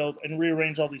other build and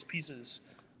rearrange all these pieces.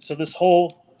 So this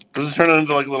whole... Does it turn it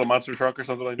into like a little monster truck or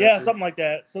something like that? Yeah, something like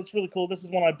that. So it's really cool. This is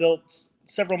one I built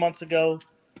several months ago,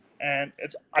 and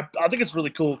I think it's really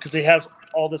cool because they have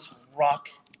all this rock.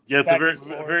 Yeah, it's a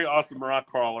very awesome rock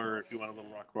crawler if you want a little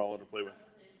rock crawler to play with.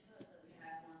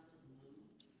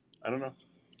 I don't know.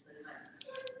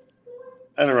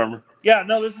 I don't remember. Yeah,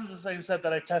 no, this is the same set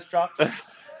that I test dropped.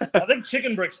 I think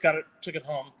Chicken Bricks took it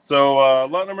home. So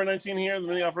lot number 19 here, the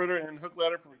mini off-roader and hook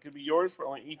ladder could be yours for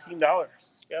only $18.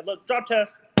 Yeah, look, drop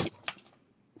test.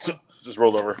 Just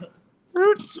rolled over.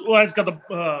 Well, it's got the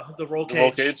roll cage. The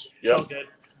roll cage? It's all good.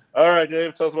 All right,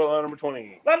 Dave, tell us about lot number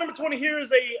 20. Lot number 20 here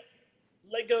is a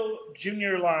Lego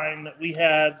Junior line. We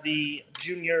have the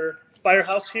Junior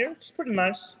Firehouse here. It's pretty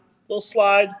nice. Little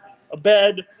slide, a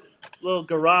bed, little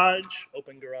garage,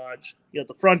 open garage. You have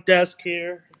the front desk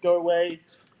here, doorway.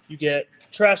 You get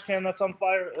trash can that's on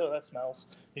fire. Oh, that smells.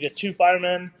 You get 2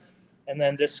 firemen, and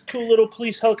then this cool little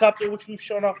police helicopter, which we've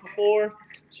shown off before.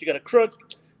 So you got a crook,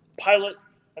 pilot,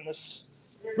 and this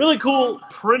really cool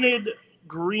printed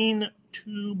green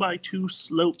 2x2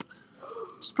 slope.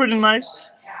 It's pretty nice.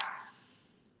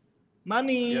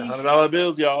 Money. Yeah, $100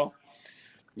 bills, y'all.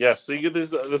 Yes, so you get this.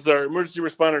 This is our emergency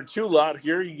responder 2 lot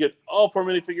here. You get all 4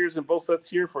 minifigures in both sets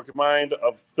here for a combined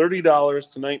of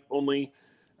 $30 tonight only.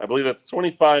 I believe that's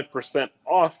 25%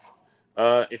 off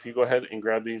if you go ahead and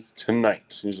grab these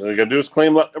tonight. All you got to do is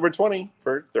claim lot number 20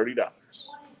 for $30.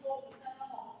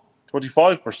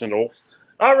 25% off.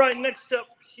 All right, next up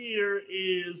here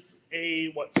is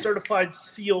a certified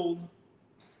sealed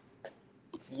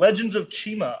Legends of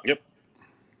Chima. Yep.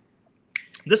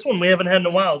 This one we haven't had in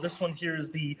a while. This one here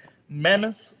is the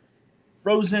Mammoth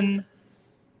Frozen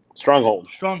Stronghold.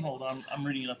 I'm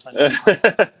reading it upside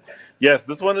down. Yes,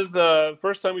 this one is the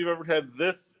first time we've ever had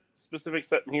this specific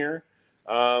set in here.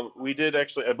 We did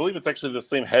actually, I believe it's actually the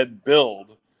same head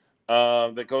build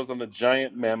that goes on the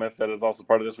giant mammoth that is also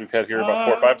part of this. We've had here about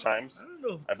 4 or 5 times.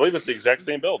 I believe it's the exact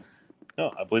same build.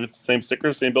 No, I believe it's the same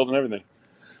sticker, same build, and everything.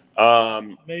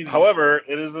 Maybe. However,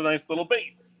 it is a nice little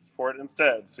base for it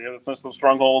instead. So you have this nice little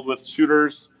stronghold with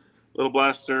shooters, little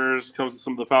blasters, comes with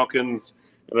some of the falcons,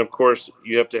 and of course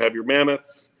you have to have your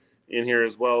mammoths in here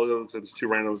as well. It looks like there's 2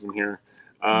 rhinos in here.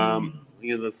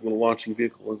 You know, this little launching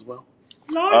vehicle as well.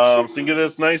 So you get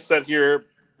this nice set here,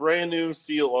 brand new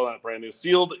sealed, well not brand new,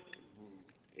 sealed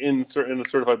in the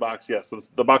certified box. Yes, so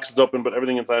the box is open, but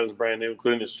everything inside is brand new,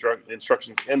 including the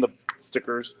instructions and the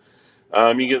stickers.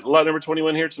 You get lot number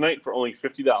 21 here tonight for only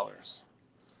 $50.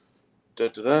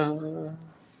 Da-da-da.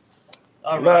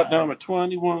 Lot number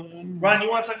 21. Ryan, you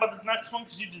want to talk about this next one?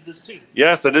 Because you did this too.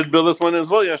 Yes, I did build this one as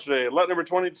well yesterday. Lot number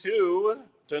 22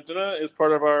 is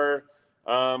part of our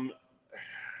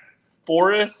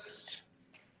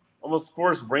almost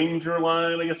forest ranger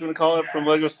line, I guess we're going to call it, from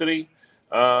Lego City.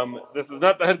 This is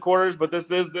not the headquarters, but this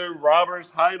is their robbers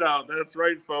hideout. That's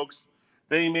right, folks.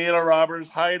 They made a robbers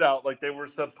hideout like they were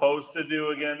supposed to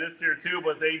do again this year too,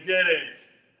 but they didn't.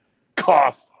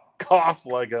 Cough,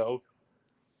 Lego.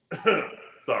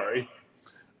 Sorry.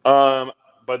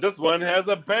 But this one has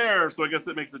a bear, so I guess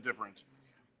it makes it different.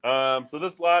 So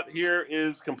this lot here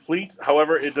is complete.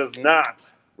 However, it does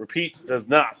not, does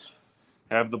not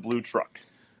have the blue truck.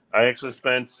 I actually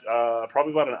spent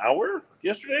probably about an hour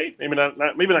yesterday. Maybe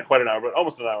not quite an hour, but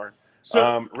almost an hour.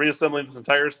 So, reassembling this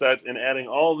entire set and adding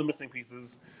all the missing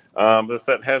pieces. The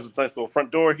set has its nice little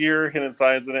front door here, hidden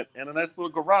signs in it, and a nice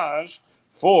little garage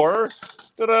for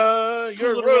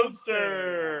your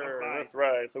roadster. Right. That's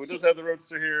right. So we just have the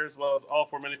roadster here as well as all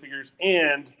 4 minifigures,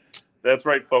 and that's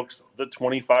right, folks, the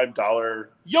 $25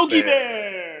 Yogi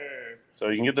Bear. So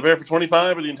you can get the bear for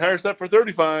 $25 or the entire set for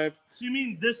 $35. So you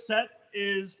mean this set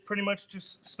is pretty much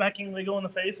just smacking Lego in the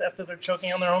face after they're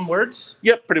choking on their own words?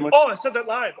 Yep, pretty much. Oh, I said that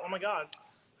live. Oh my god.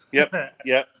 Yep.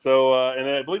 Yeah. So, and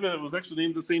I believe it was actually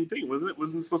named the same thing, wasn't it?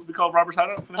 Wasn't it supposed to be called Robber's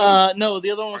Hideout? For the no,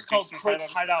 the other one was called Crook's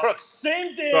Hideout. Crook.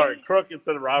 Same thing. Sorry, Crook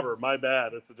instead of Robber. My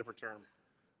bad. It's a different term.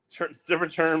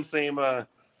 Different term, same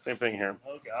thing here.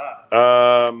 Oh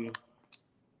god.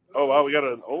 Oh wow, we got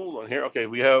an old one here. Okay,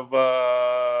 we have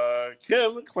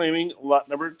Kim claiming lot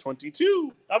number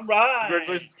 22. All right.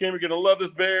 Congratulations, Kim. You're gonna love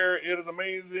this bear. It is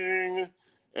amazing.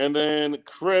 And then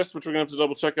Chris, which we're going to have to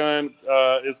double check on,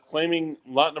 is claiming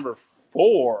lot number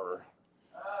 4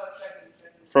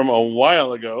 from a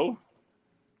while ago.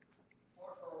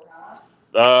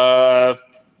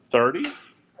 30?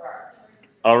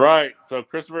 All right. So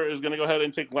Christopher is going to go ahead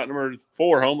and take lot number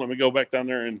 4 home. Let me go back down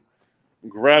there and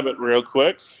grab it real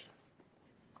quick.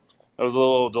 That was a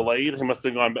little delayed. He must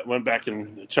have went back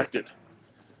and checked it.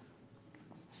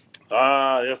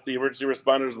 Yes, the emergency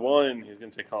responders won. He's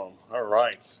going to take home. All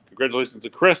right. Congratulations to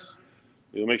Chris.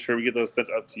 We'll make sure we get those sent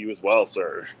out to you as well,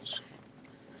 sir.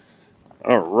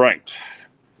 All right.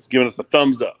 He's giving us a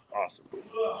thumbs up. Awesome.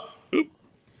 Oop.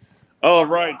 All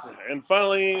right. And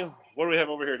finally, what do we have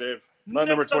over here, Dave? Lot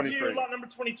number 23. Lot number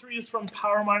 23 is from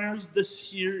Power Miners. This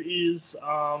here is,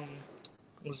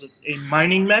 was it a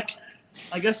mining mech,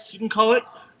 I guess you can call it,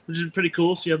 which is pretty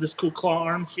cool. So you have this cool claw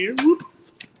arm here. Whoop.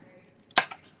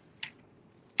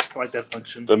 I like that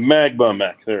function. The Magma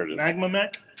Mech. There it is. Magma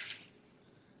Mech?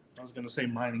 I was going to say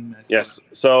mining mech. Yes.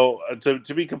 So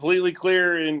to be completely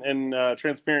clear and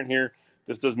transparent here,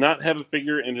 this does not have a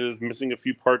figure, and it is missing a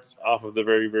few parts off of the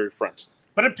very, very front.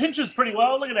 But it pinches pretty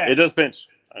well. Look at that. It does pinch.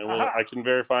 Aha. I can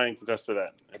verify and contest to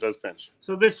that. It does pinch.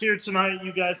 So this here tonight,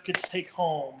 you guys could take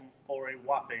home for a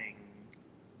whopping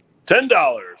 $10.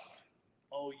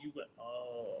 Oh, you went.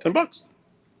 Oh, $10.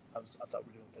 I thought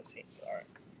we were doing 15. All right.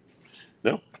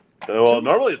 No. Well,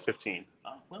 normally it's 15.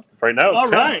 Oh, well. Right now it's All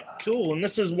 10. right, cool. And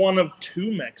this is one of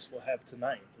 2 mechs we'll have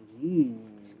tonight. Ooh.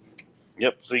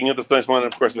 Yep. So you can get this nice one.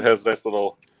 Of course, it has a nice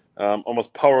little,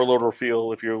 almost power loader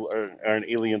feel if you are an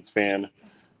Aliens fan,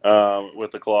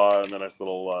 with the claw and a nice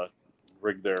little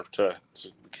rig there to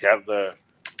have the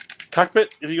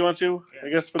cockpit if you want to. Yeah. I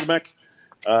guess for the mech.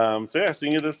 So you can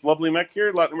get this lovely mech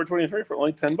here, lot number 23, for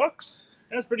only $10.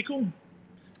 That's pretty cool.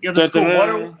 You got this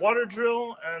cool water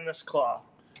drill and this claw,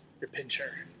 your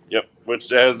pincher. Yep, which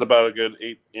has about a good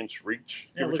 8-inch reach.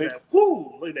 Yeah, look at that.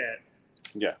 Woo! Look at that.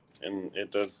 Yeah, and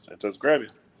it does grab you.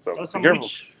 So be careful.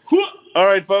 All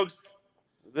right, folks.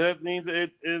 That means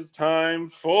it is time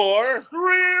for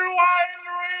Rewind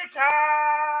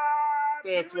Recap.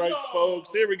 That's right,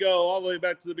 folks. Here we go, all the way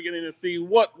back to the beginning to see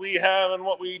what we have and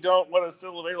what we don't, what is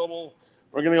still available.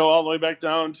 We're gonna go all the way back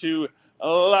down to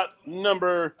lot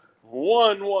number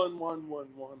 1.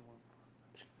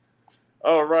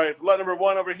 All right, lot number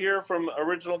 1 over here from the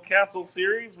original Castle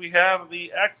series, we have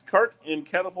the Axe Cart in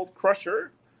Catapult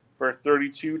Crusher for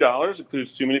 $32.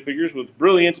 Includes 2 minifigures with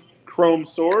brilliant chrome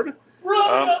sword.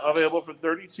 Available for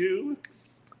 $32.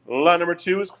 Lot number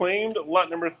 2 is claimed. Lot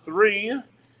number 3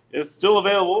 is still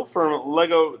available from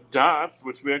Lego Dots,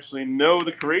 which we actually know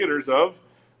the creators of.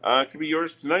 Could be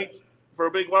yours tonight for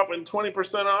a big whopping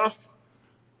 20% off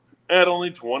at only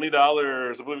 $20.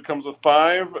 I believe it comes with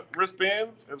 5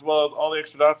 wristbands, as well as all the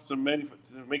extra dots to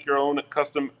make your own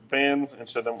custom bands and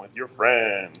share them with your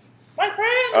friends. My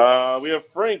friends! We have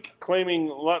Frank claiming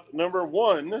lot number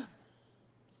 1.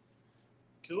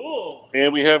 Cool.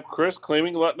 And we have Chris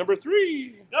claiming lot number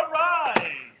 3. All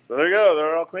right. So there you go.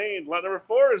 They're all claimed. Lot number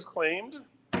 4 is claimed.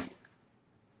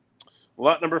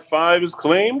 Lot number 5 is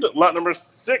claimed. Lot number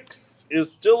 6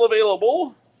 is still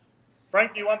available.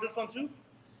 Frank, do you want this one too?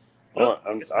 Oh,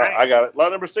 I got it.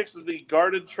 Lot number 6 is the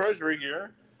Guarded Treasury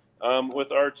here,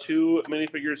 with our 2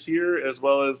 minifigures here, as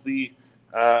well as the,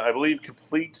 I believe,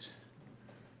 complete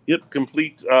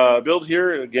build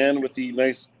here, again with the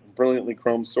nice, brilliantly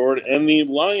chromed sword, and the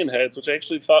lion heads, which I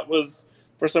actually thought was,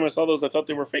 first time I saw those, I thought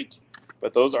they were fake.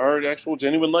 But those are actual,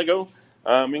 genuine Lego.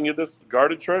 You can get this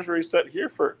Guarded Treasury set here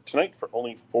for tonight for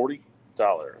only $40.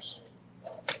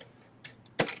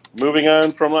 Moving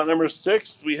on from lot number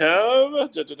 6, we have...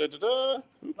 Lot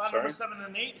number 7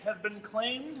 and 8 have been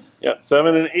claimed. Yeah,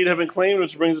 7 and 8 have been claimed,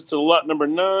 which brings us to lot number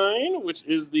 9, which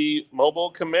is the Mobile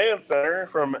Command Center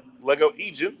from Lego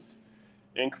Agents.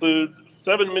 Includes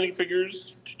 7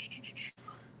 minifigures,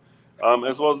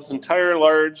 as well as this entire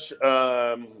large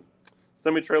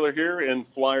semi-trailer here and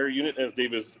flyer unit, as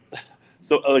Dave is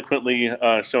so eloquently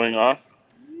showing off.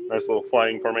 Nice little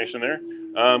flying formation there.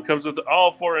 Comes with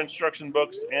all 4 instruction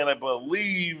books, and I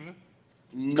believe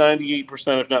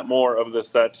 98%, if not more, of this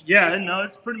set. Yeah, no,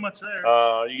 it's pretty much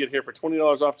there. You get here for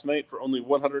 $20 off tonight for only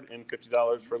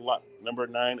 $150 for lot number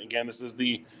 9. Again, this is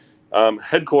the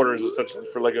headquarters, essentially,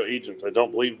 for Lego Agents. I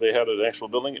don't believe they had an actual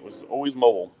building. It was always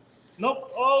mobile.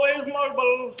 Nope, always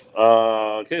mobile.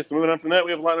 Okay, so moving on from that,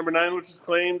 we have lot number 9, which is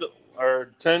claimed. Or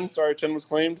 10, sorry, 10 was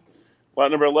claimed. Lot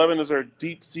number 11 is our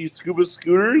Deep Sea Scuba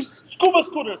Scooters. Scuba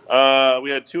Scooters. We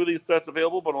had 2 of these sets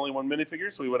available, but only 1 minifigure,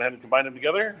 so we went ahead and combined them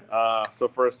together. So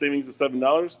for a savings of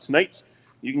 $7 tonight,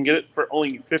 you can get it for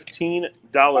only $15.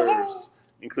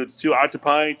 Includes 2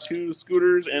 octopi, 2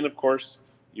 scooters, and of course,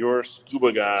 your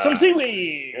scuba guy. Some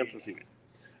seaweed. And some seaweed.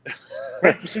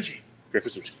 Great for sushi. Great for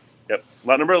sushi. Yep.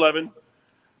 Lot number 11.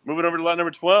 Moving over to lot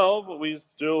number 12, what we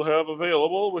still have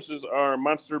available, which is our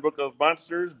Monster Book of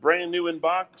Monsters, brand new in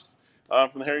box.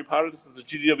 From the Harry Potter. This is a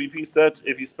GWP set.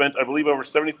 If you spent, I believe, over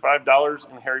 $75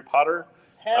 in Harry Potter.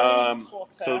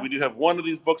 So we do have 1 of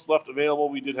these books left available.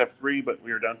 We did have 3, but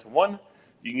we are down to 1.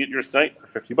 You can get yours tonight for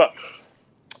 $50.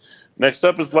 Next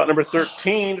up is lot number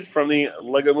 13 from the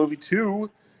Lego Movie 2,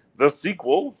 the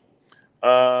sequel.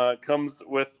 Comes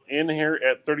with in here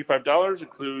at $35.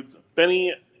 Includes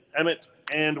Benny, Emmett,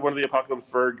 and one of the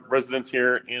Apocalypseburg residents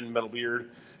here in Metalbeard.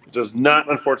 It does not,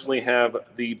 unfortunately, have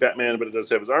the Batman, but it does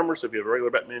have his armor. So if you have a regular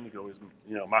Batman, you can always,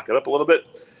 mock it up a little bit.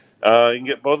 You can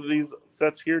get both of these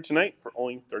sets here tonight for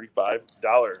only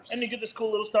 $35. And you get this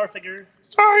cool little star figure.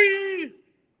 Sorry.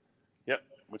 Yep,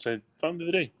 which I found the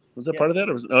other day. Was that Yeah. part of that?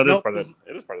 Or was, no, it is Nope, part of that.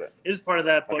 It is part of that. It is part of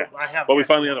that, but Okay. I have. But we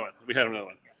found the other one. We had another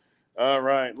one. All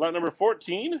right. Lot number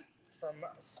 14. From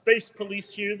Space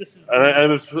Police here. This is. And I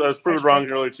was proven wrong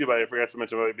earlier, too, but I forgot to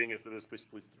mention about Bingus that it is Space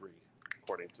Police 3,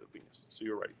 according to Bingus. So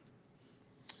you're right.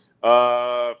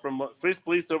 From Space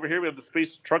Police over here, we have the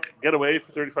Space Truck Getaway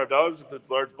for $35. It's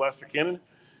a large blaster cannon,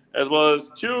 as well as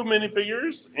 2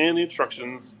 minifigures and the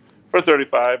instructions for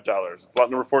 $35. Lot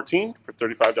number 14 for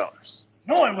 $35.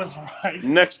 No, I was right.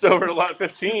 Next over to lot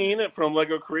 15 from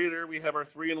Lego Creator, we have our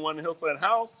 3-in-1 Hillside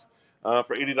House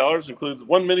for $80. Includes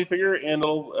 1 minifigure and a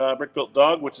little brick-built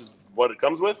dog, which is what it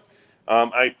comes with.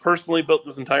 I personally built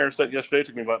this entire set yesterday. It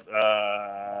took me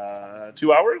about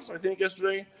 2 hours, I think,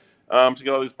 yesterday to get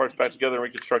all these parts back together and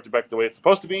reconstruct it back the way it's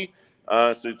supposed to be.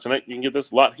 So tonight you can get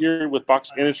this lot here with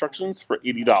box and instructions for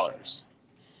 $80.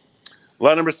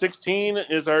 Lot number 16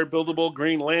 is our buildable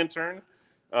Green Lantern.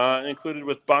 Included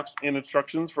with box and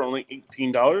instructions for only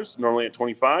 $18, normally at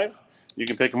 $25. You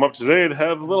can pick them up today and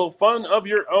have a little fun of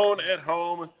your own at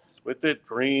home with the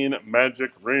green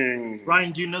magic ring.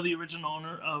 Ryan, do you know the original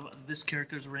owner of this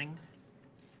character's ring?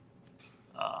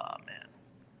 Man.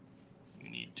 You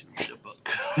need to read a book.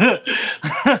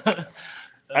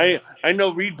 I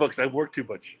know read books. I work too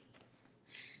much.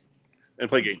 And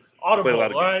play games. Audible, play a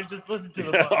lot of all right? games. Just listen to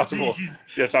the Yeah, book. Audible. Jeez.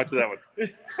 Yeah, talk to that one.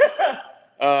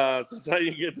 So tonight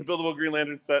you can get the buildable Green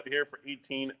Lantern set here for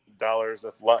 $18.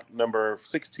 That's lot number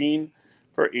 16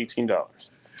 for $18.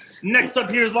 Next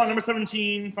up here is lot number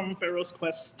 17 from Pharaoh's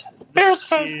Quest. Pharaoh's This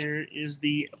Quest. here is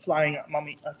the Flying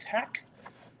Mummy Attack.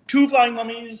 2 flying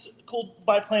mummies, cool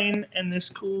biplane, and this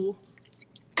cool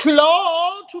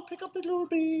claw to pick up the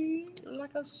ruby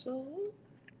like a soul.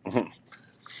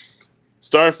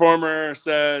 Starformer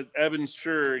says Evan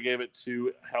Sure gave it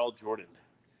to Hal Jordan.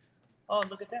 Oh,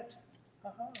 look at that.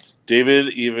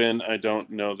 David, even I don't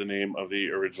know the name of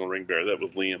the original ring bearer. That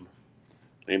was Liam.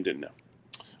 Liam didn't know.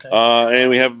 Okay. And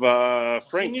we have He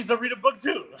Frank. needs to read a book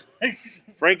too.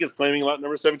 Frank is claiming lot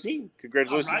number 17.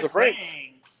 Congratulations All right, to Frank.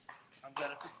 I'm glad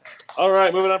I fixed that. All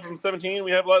right, moving on from 17, we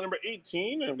have lot number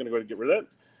 18. I'm going to go ahead and get rid of that.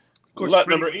 Of course, Lot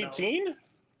Freddie number would know. 18,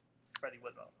 Freddie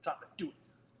would know. Top it. Do it.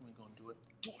 I'm going to do it.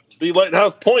 Do it. the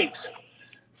Lighthouse Point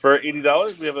for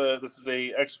 $80. We have this is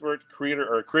a expert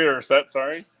creator set,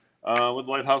 sorry, with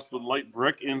lighthouse with light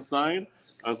brick inside,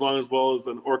 as well as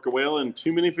an orca whale and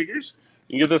 2 minifigures.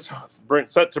 You can get this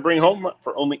set to bring home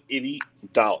for only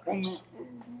 $80.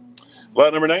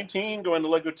 Lot number 19, going to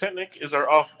Lego Technic, is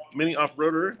our mini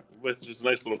off-roader with just a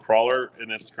nice little crawler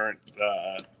in its current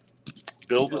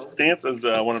build stance as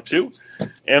one of 2.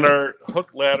 And our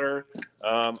hook ladder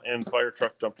and fire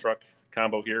truck, dump truck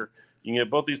combo here. You can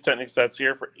get both these Technic sets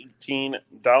here for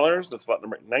 $18. That's lot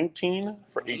number 19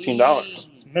 for $18.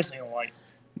 It's missing a light.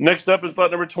 Next up is lot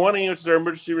number 20, which is our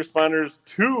Emergency Responders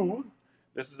 2.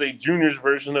 This is a junior's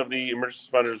version of the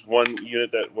Emergency Responders 1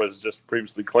 unit that was just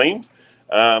previously claimed.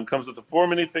 Comes with the 4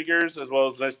 minifigures, as well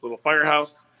as a nice little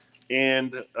firehouse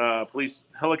and police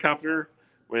helicopter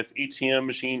with ATM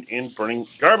machine and burning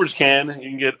garbage can. You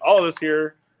can get all of this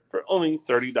here for only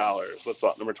 $30. That's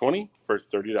lot number 20 for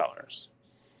 $30.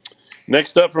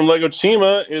 Next up from Lego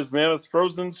Chima is Mammoth's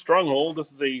Frozen Stronghold.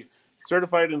 This is a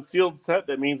certified and sealed set.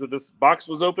 That means that this box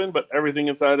was open, but everything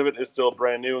inside of it is still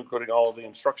brand new, including all of the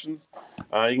instructions.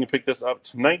 You can pick this up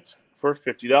tonight for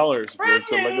 $50. If you're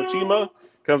into Lego Chima,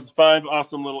 comes with 5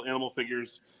 awesome little animal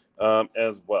figures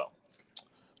as well.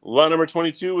 Lot number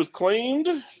 22 was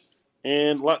claimed,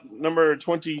 and lot number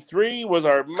 23 was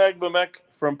our Magma Mech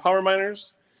from Power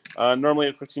Miners. Normally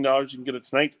at $15, you can get it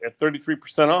tonight at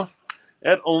 33% off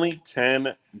at only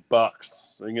 $10.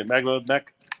 So you can get Magma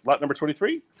Mech lot number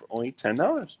 23 for only $10.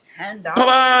 $10.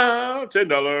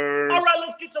 $10. All right,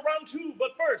 let's get to round 2.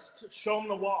 But first, show them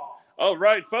the wall. All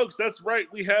right, folks, that's right.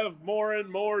 We have more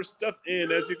and more stuff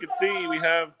in. As you can see, we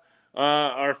have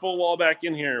our full wall back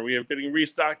in here. We are getting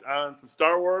restocked on some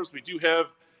Star Wars. We do have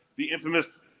the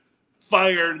infamous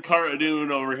fired Cara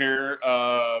Dune over here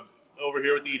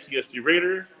with the ETSD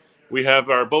Raider. We have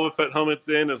our Boba Fett helmets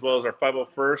in, as well as our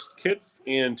 501st kits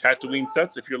and Tatooine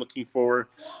sets. If you're looking for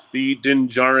the Din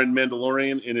Djarin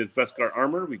Mandalorian in his Beskar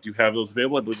armor, we do have those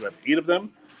available. I believe we have 8 of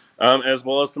them, as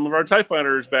well as some of our TIE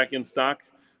fighters back in stock,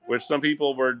 which some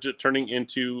people were turning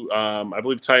into, I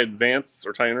believe, TIE Advance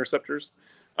or TIE Interceptors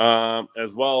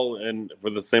as well. And for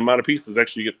the same amount of pieces,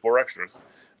 actually, you get 4 extras.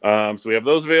 So we have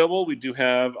those available. We do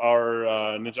have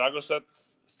our Ninjago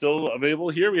sets still available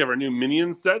here. We have our new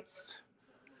Minion sets.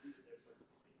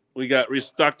 We got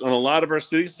restocked on a lot of our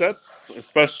city sets,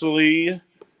 especially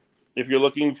if you're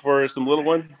looking for some little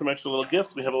ones and some extra little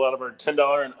gifts. We have a lot of our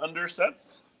 $10 and under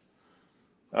sets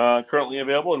currently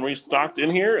available and restocked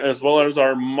in here, as well as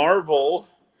our Marvel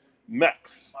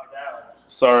mechs.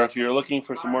 So if you're looking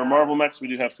for some more Marvel mechs, we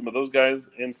do have some of those guys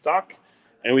in stock.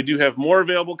 And we do have more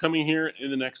available coming here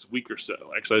in the next week or so.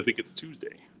 Actually, I think it's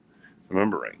Tuesday, if I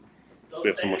remember right. So we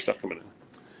have some more stuff coming in.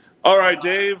 All right,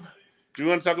 Dave. Do you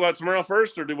want to talk about tomorrow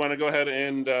first, or do you want to go ahead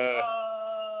and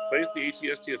place the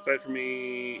ATST aside from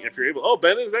me if you're able? Oh,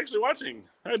 Ben is actually watching.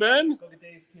 Hi, Ben. Go get the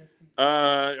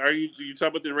ATST. Are you talking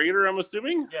about the Raider, I'm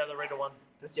assuming? Yeah, the Raider one.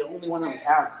 That's the only one I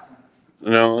have.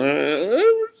 No,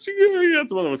 that's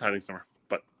the one that was hiding somewhere.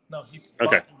 But No, he.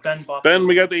 Okay. Ben bought. Ben,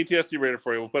 we got the ATST Raider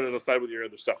for you. We'll put it aside with your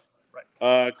other stuff.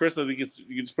 Right. Chris, I think you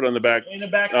can just put it on the back. In the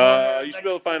back. You should be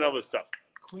able to find all this stuff.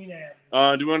 Queen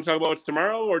Anne. Do you want to talk about what's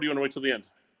tomorrow, or do you want to wait till the end?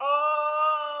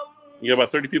 You got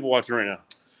about 30 people watching right now.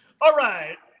 All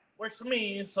right. Works for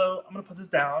me. So I'm going to put this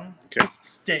down. Okay.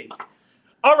 Stay.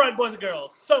 All right, boys and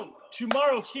girls. So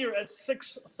tomorrow here at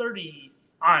 6:30,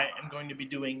 I am going to be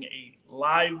doing a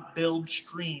live build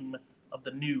stream of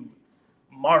the new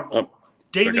Marvel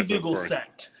Daily Bugle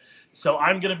set. So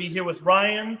I'm going to be here with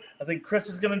Ryan. I think Chris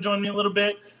is going to join me a little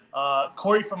bit.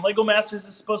 Corey from Lego Masters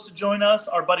is supposed to join us.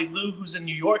 Our buddy Lou, who's in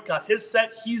New York, got his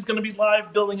set. He's going to be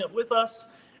live building it with us.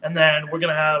 And then we're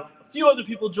going to have a few other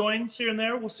people join here and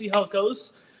there. We'll see how it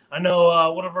goes. I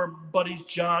know one of our buddies,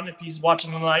 John, if he's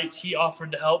watching tonight, he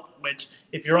offered to help, which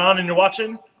if you're on and you're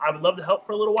watching, I would love to help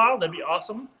for a little while. That'd be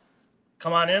awesome.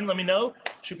 Come on in. Let me know.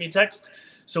 Shoot me a text.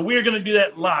 So we're going to do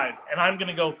that live, and I'm going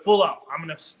to go full out. I'm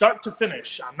going to start to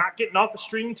finish. I'm not getting off the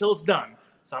stream until it's done.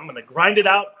 So I'm going to grind it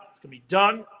out. It's going to be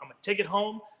done. I'm going to take it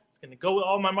home. It's going to go with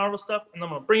all my Marvel stuff, and I'm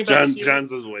going to bring it back here. John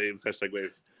says waves. Hashtag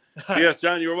waves. So yes,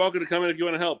 John, you're welcome to come in if you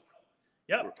want to help.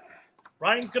 Yep.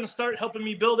 Ryan's going to start helping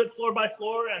me build it floor by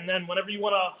floor, and then whenever you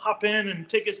want to hop in and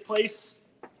take his place,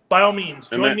 by all means,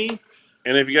 join me.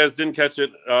 And if you guys didn't catch it,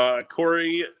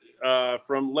 Corey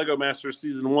from Lego Masters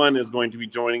Season 1 is going to be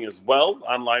joining as well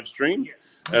on live stream,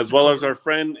 yes, as well as our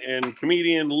friend and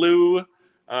comedian Lou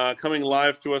coming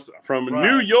live to us from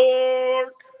New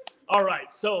York. All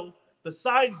right, so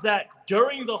besides that,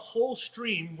 during the whole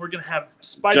stream, we're going to have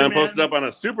Spider-Man. John posted up on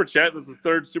a super chat. This is the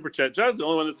third super chat. John's the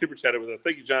only one that super chatted with us.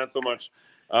 Thank you, John, so much.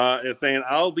 Is saying,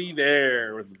 I'll be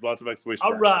there with lots of exclamation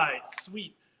marks. All right,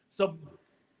 sweet. So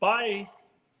by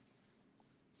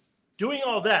doing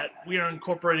all that, we are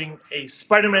incorporating a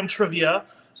Spider-Man trivia.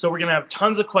 So we're going to have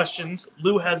tons of questions.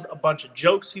 Lou has a bunch of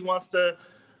jokes he wants to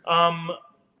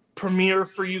premiere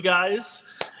for you guys.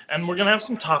 And we're going to have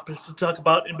some topics to talk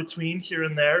about in between here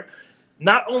and there.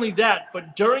 Not only that,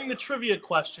 but during the trivia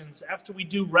questions, after we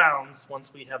do rounds,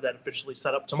 once we have that officially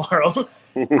set up tomorrow,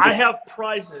 I have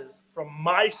prizes from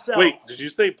myself. Wait, did you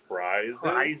say prizes?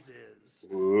 Prizes.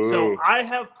 Ooh. So I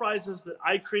have prizes that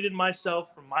I created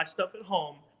myself from my stuff at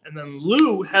home. And then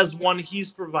Lou has one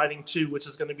he's providing too, which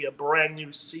is going to be a brand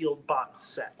new sealed box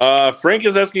set. Frank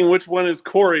is asking which one is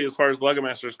Corey as far as Lego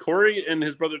Masters. Corey and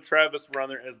his brother Travis were on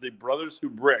there as the Brothers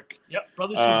Who Brick. Yep,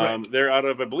 Brothers Who Brick. They're out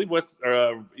of, I believe,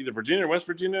 either Virginia or West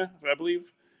Virginia, I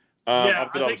believe. Yeah,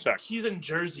 I think he's in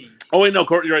Jersey. Oh, wait, no,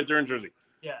 Corey, you're right. They're in Jersey.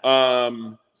 Yeah.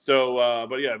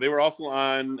 But yeah, they were also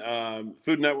on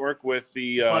Food Network with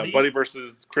the Buddy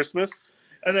versus Christmas.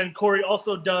 And then Corey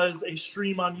also does a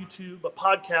stream on YouTube, a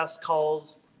podcast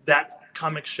called That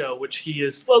Comic Show, which he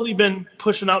has slowly been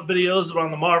pushing out videos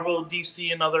around the Marvel,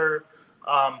 DC, and other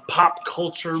pop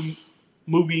culture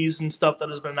movies and stuff that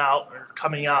has been out or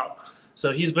coming out.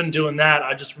 So he's been doing that.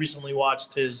 I just recently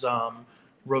watched his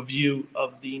review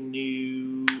of the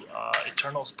new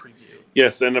Eternals preview.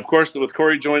 Yes, and of course, with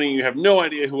Corey joining, you have no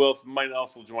idea who else might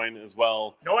also join as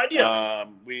well. No idea.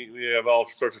 We have all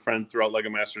sorts of friends throughout Lego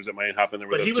Masters that might hop in there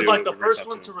with us. But he was like the first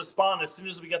one to respond as soon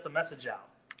as we got the message out.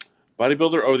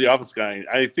 Bodybuilder or the office guy?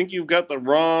 I think you've got the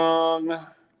wrong.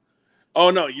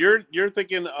 Oh no, you're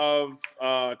thinking of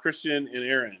Christian and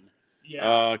Aaron.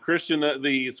 Yeah. Christian,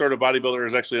 the sort of bodybuilder,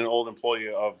 is actually an old employee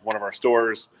of one of our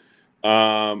stores.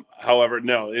 However,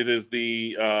 no, it is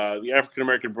the African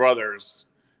American brothers,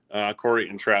 Corey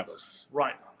and Travis.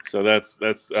 Right. So that's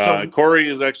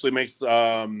Corey actually makes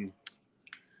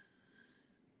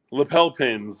lapel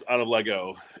pins out of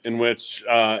Lego, in which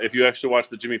if you actually watch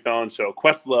the Jimmy Fallon show,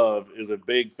 Questlove is a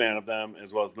big fan of them,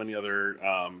 as well as many other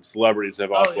celebrities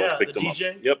have also picked them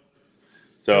DJ? up. Yep.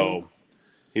 So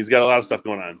he's got a lot of stuff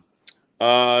going on.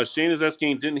 Shane is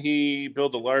asking, didn't he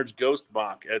build a large ghost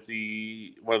mock at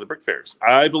one of the Brick Fairs?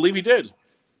 I believe he did.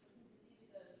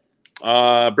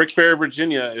 Brick Fair,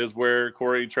 Virginia is where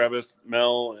Corey, Travis,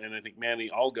 Mel, and I think Manny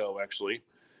all go, actually.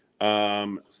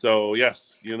 So,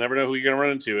 yes, you'll never know who you're going to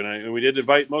run into. And we did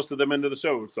invite most of them into the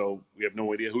show, so we have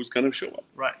no idea who's going to show up.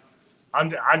 Right.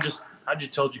 I just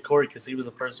told you Corey because he was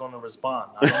the first one to respond.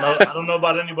 I don't know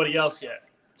about anybody else yet.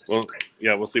 Well,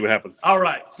 yeah, we'll see what happens. All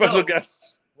right. Special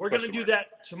guests. We're going to do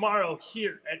that tomorrow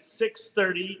here at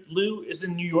 6:30. Lou is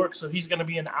in New York, so he's going to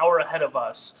be an hour ahead of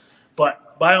us.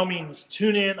 But by all means,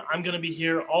 tune in. I'm going to be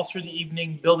here all through the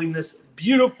evening building this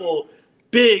beautiful,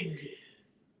 big,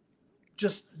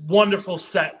 just wonderful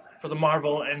set for the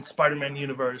Marvel and Spider-Man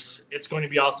universe. It's going to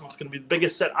be awesome. It's going to be the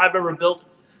biggest set I've ever built.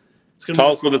 It's going to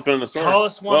Tallest one that's been in the store.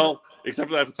 Tallest one. Well, except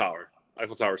for the Eiffel Tower.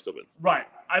 Eiffel Tower still wins. Right.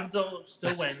 Eiffel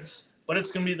still wins, but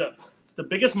it's going to be the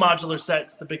biggest modular set.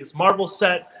 It's the biggest Marvel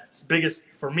set. It's the biggest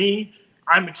for me.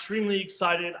 I'm extremely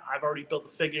excited. I've already built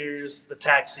the figures, the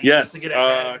taxis Yes. to get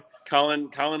ahead.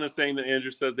 Colin is saying that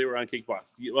Andrew says they were on Cake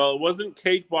Boss. Well, it wasn't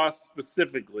Cake Boss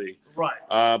specifically. Right.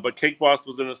 But Cake Boss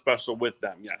was in a special with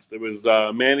them. Yes. It was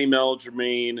Manny, Mel,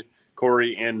 Jermaine,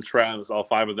 Corey, and Travis. All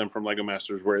 5 of them from Lego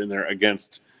Masters were in there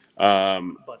against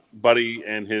Buddy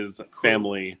and his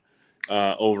family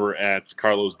over at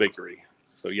Carlo's Bakery.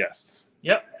 So, yes.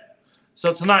 Yep.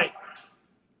 So tonight,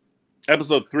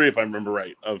 episode 3, if I remember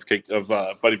right, of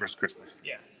Buddy vs. Christmas.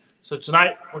 Yeah. So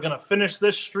tonight we're gonna finish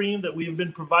this stream that we've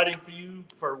been providing for you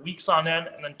for weeks on end,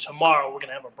 and then tomorrow we're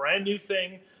gonna have a brand new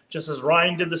thing. Just as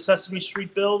Ryan did the Sesame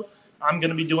Street build, I'm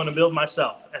gonna be doing a build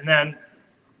myself, and then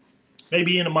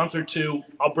maybe in a month or 2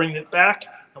 I'll bring it back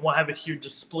and we'll have it here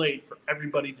displayed for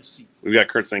everybody to see. We've got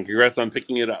Kurt saying, "Congrats on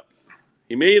picking it up."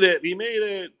 He made it. He made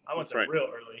it. I went That's there right. real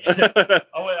early.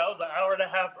 Oh wait, I was an hour and a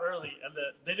half early, and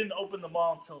they didn't open the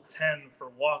mall until 10 for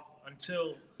walk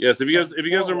until. Yes, if you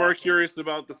guys are more curious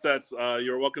about the sets,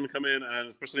 you're welcome to come in, and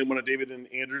especially one of David and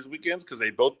Andrew's weekends because they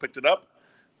both picked it up.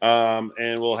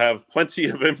 And we'll have plenty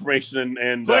of information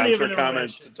and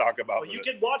comments to talk about. But you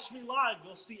can watch me live.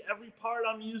 You'll see every part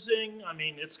I'm using. I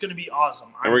mean, it's going to be awesome.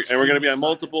 And we're going to be on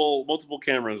multiple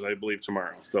cameras, I believe,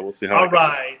 tomorrow. So we'll see how. All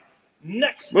right.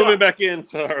 Next, moving back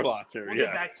into our lots here. We'll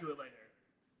get back to it later.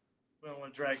 We don't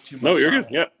want to drag too much. No, you're good.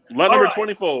 Yeah. Lot number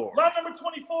 24. Lot number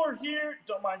 24 here.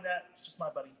 Don't mind that. It's just my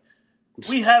buddy.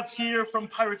 We have here from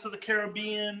Pirates of the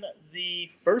Caribbean the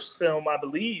first film, I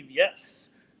believe. Yes.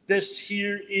 This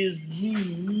here is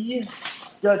the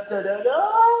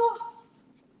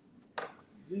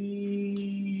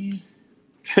the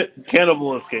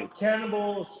Cannibal Escape.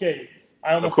 Cannibal Escape.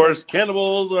 Of course,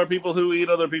 cannibals are people who eat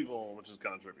other people, which is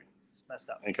kind of trippy. It's messed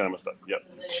up. And kind of messed up.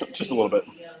 Yep. Just a little bit.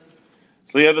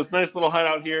 So yeah, this nice little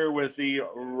hideout here with the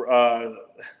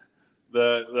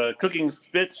cooking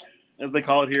spit, as they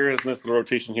call it here, is a nice little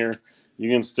rotation here. You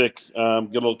can stick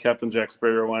good old Captain Jack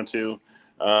Sparrow onto.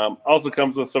 Also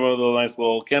comes with some of the nice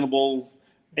little cannibals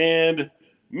and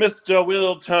Mr.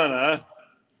 Will Turner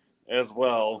as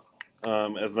well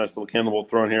as a nice little cannibal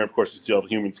thrown here. Of course, you see all the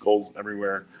human skulls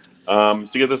everywhere. So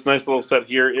you get this nice little set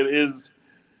here. It is,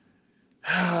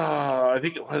 I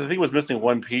think it was missing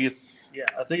one piece. Yeah,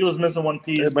 I think it was missing one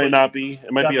piece. It might not be.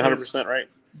 It might be 100% right.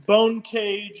 Bone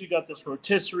cage. You got this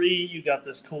rotisserie. You got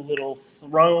this cool little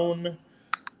throne.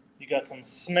 You got some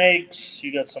snakes.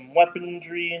 You got some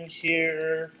weaponry in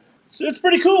here. So it's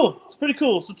pretty cool. It's pretty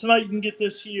cool. So tonight you can get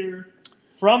this here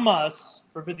from us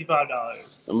for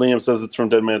 $55. And Liam says it's from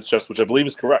Dead Man's Chest, which I believe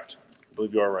is correct. I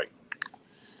believe you are right.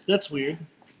 That's weird.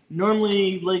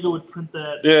 Normally Lego would print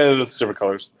that. Yeah, that's different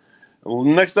colors.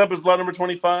 Next up is lot number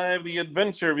 25, the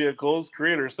Adventure Vehicles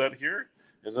Creator Set here.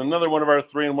 Is another one of our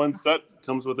 3-in-1 set.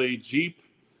 Comes with a Jeep,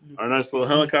 our nice little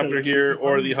helicopter here,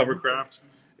 or the hovercraft.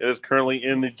 It is currently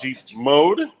in the Jeep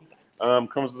mode.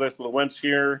 Comes with a nice little winch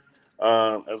here,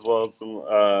 as well as some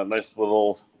nice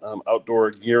little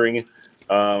outdoor gearing,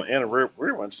 and a rear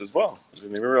winch as well. I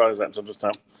didn't even realize that until just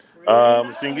now. So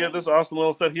you can get this awesome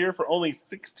little set here for only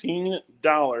 $16.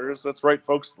 That's right,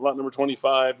 folks. Lot number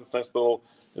 25. This nice little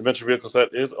adventure vehicle set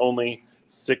is only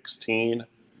 $16.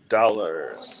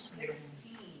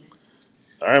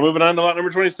 All right, moving on to lot number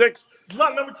 26.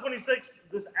 Lot number 26.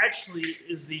 This actually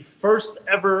is the first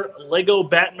ever Lego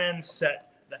Batman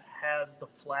set that has the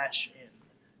Flash in.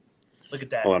 Look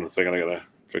at that. Hold on a second. I got to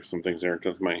fix some things here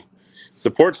because my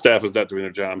support staff is not doing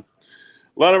their job.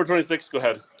 Lot number 26. Go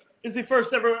ahead. Is the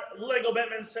first ever Lego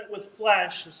Batman set with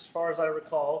Flash, as far as I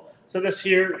recall. So this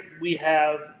here, we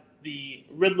have the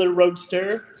Riddler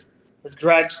Roadster, the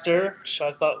Dragster, which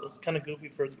I thought was kind of goofy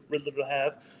for Riddler to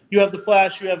have. You have the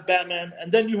Flash, you have Batman,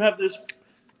 and then you have this,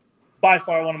 by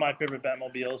far one of my favorite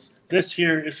Batmobiles. This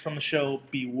here is from the show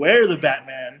Beware the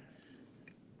Batman.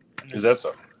 Is that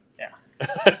so? Yeah.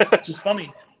 Which is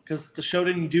funny, because the show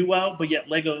didn't do well, but yet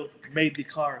Lego made the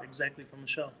car exactly from the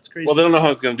show. It's crazy. Well, they don't know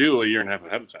how it's going to do a year and a half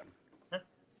ahead of time. Huh?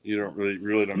 You don't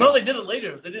really don't know. No, they did it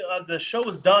later. They did, the show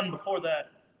was done before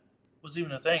that was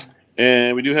even a thing.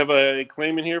 And we do have a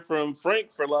claim in here from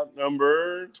Frank for lot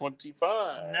number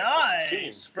 25.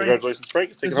 Nice. Congratulations, Frank.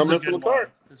 He's taking home this little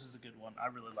car. This is a good one. I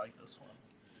really like this one.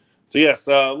 So yes,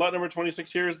 lot number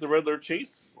 26 here is the Riddler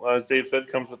Chase. As Dave said,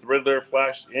 comes with the Riddler,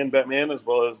 Flash, and Batman, as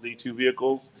well as the 2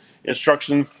 vehicles,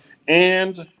 instructions,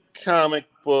 and comic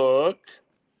book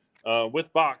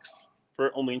with box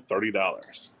for only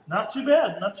 $30. Not too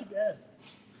bad. Not too bad.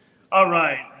 All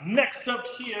right. Next up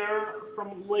here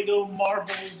from Lego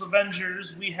Marvel's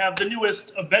Avengers, we have the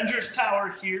newest Avengers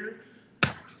Tower here.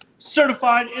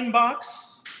 Certified in box.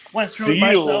 Went through it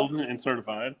myself. Sealed and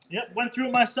certified. Yep, went through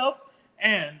it myself.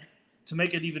 And to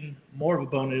make it even more of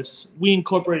a bonus, we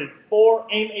incorporated 4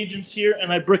 AIM agents here,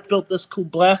 and I brick built this cool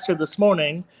blaster this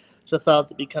morning, which I thought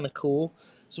would be kind of cool.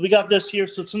 So we got this here.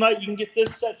 So tonight you can get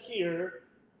this set here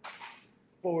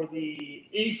for the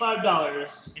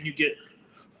 $85, and you get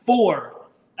 4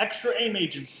 extra AIM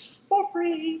agents for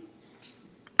free.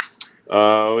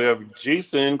 We have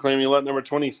Jason claiming lot number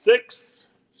 26.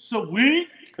 Sweet.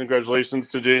 Congratulations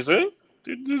to Jason.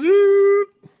 Yep.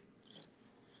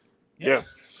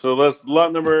 Yes, so that's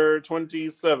lot number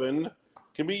 27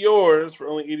 can be yours for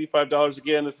only $85.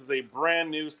 Again, this is a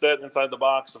brand new set inside the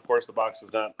box. Of course, the box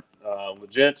is not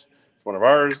legit. It's one of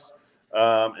ours.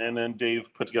 And then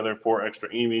Dave put together 4 extra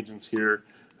AIM agents here.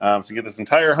 So you get this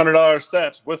entire $100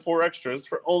 set with 4 extras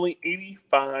for only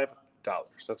 $85.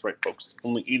 That's right, folks.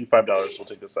 Only $85 will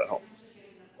take this set home.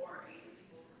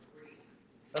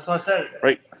 That's what I said.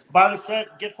 Right. Buy the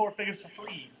set, get 4 figures for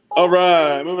free. All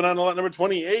right, moving on to lot number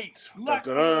 28. Lot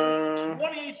number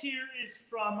 28 here is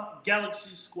from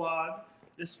Galaxy Squad.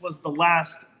 This was the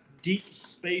last deep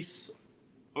space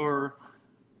or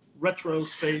retro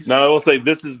space. Now, I will say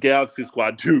this is Galaxy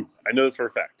Squad 2. I know this for a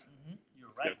fact. You're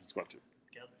It's right. Galaxy Squad 2.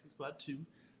 Galaxy Squad 2.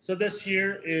 So this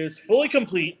here is fully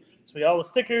complete. So we got all the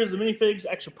stickers, the minifigs,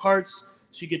 extra parts.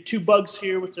 So you get 2 bugs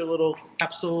here with their little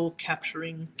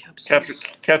capturing capsules.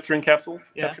 Capturing capsules?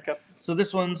 Yeah. Capture capsules? So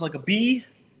this one's like a bee,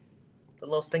 the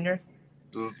little stinger.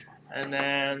 Zzz. And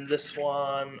then this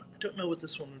one, I don't know what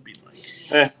this one would be like.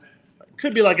 Eh.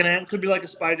 Could be like an ant, could be like a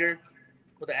spider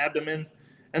with an abdomen.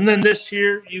 And then this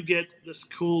here, you get this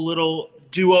cool little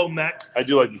duo mech. I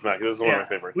do like this Mac. This is one of my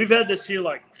favorites. We've had this here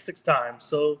like 6 times.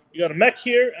 So you got a mech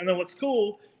here, and then what's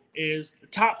cool is the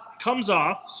top comes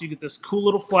off, so you get this cool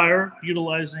little flyer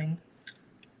utilizing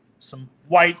some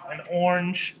white and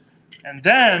orange. And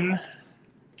then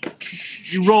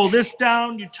you roll this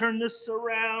down, you turn this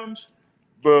around.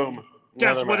 Boom.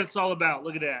 That's Another what Mac. it's all about.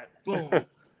 Look at that. Boom.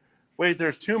 Wait,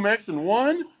 there's 2 mechs in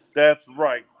one? That's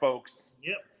right, folks.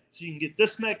 Yep. So you can get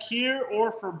this mech here,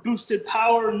 or for boosted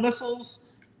power and missiles,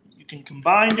 you can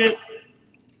combine it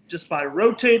just by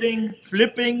rotating,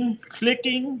 flipping,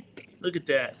 clicking. Look at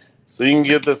that. So you can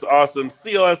get this awesome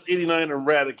CLS 89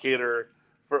 Eradicator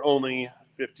for only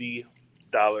 $50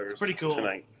 pretty cool.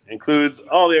 tonight. Includes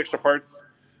all the extra parts,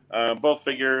 both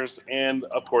figures, and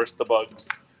of course the bugs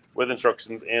with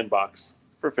instructions and box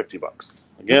for $50.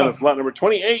 Again, it's lot number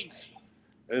 28,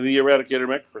 the Eradicator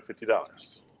mech for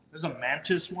 $50. There's a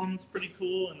mantis one that's pretty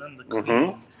cool, and then the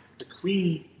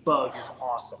queen bug is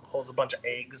awesome. Holds a bunch of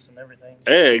eggs and everything.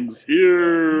 Eggs,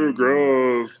 ew,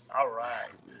 gross. All right.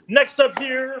 Next up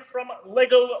here from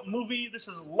Lego Movie, this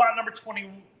is lot number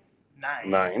 29.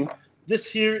 9. This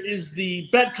here is the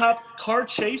Bad Cop car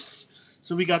chase.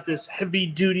 So we got this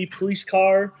heavy-duty police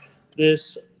car,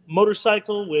 this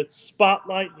motorcycle with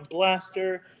spotlight and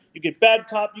blaster. You get Bad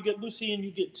Cop, you get Lucy, and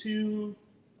you get 2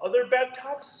 other bad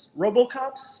cops,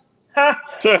 RoboCops. Ha!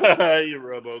 You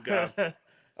robo-cops. So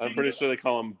I'm pretty sure they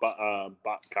call them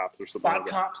bot cops or something bot like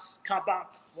that. cops, cop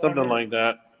bots, Something whatever. like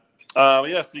that.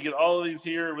 Yeah, so you get all of these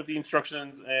here with the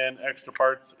instructions and extra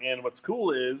parts. And what's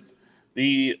cool is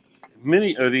the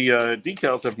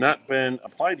decals have not been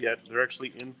applied yet. They're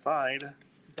actually inside.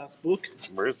 That's book.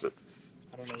 Where is it?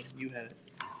 I don't know. You had it.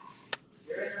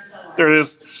 There it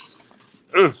is.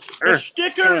 The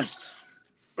stickers.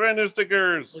 Brand new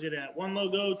stickers. Look at that. 1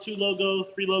 logo, 2 logo,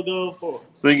 3 logo, 4.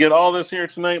 So you get all this here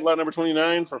tonight, lot number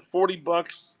 29 for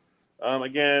 $40.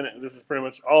 Again, this is pretty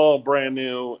much all brand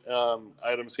new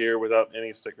items here without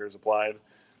any stickers applied.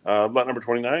 Lot number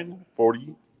 29,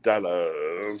 $40.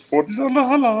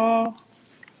 $40.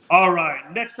 All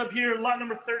right. Next up here, lot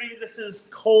number 30. This is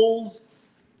Cole's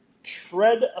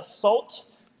Tread Assault.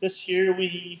 This here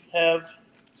we have,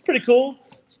 it's pretty cool.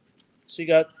 So you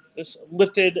got this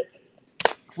lifted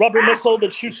rubber missile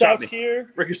that shoots out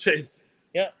here. Ricochet.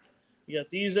 Yeah. You got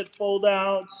these that fold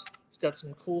out. It's got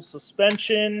some cool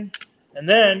suspension. And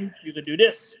then you can do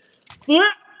this.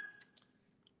 Flip.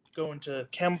 Go into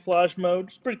camouflage mode.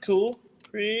 It's pretty cool.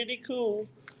 Pretty cool.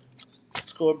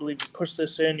 Let's go, I believe, you push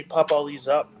this in. You pop all these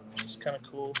up. It's kind of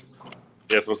cool.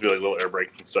 Yeah, it's supposed to be like little air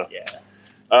brakes and stuff. Yeah.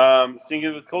 So you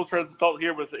can get the Cold Treads Assault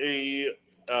here with a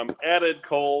added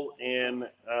coal and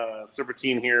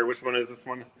serpentine here. Which one is this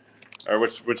one? Or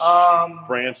which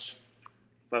branch?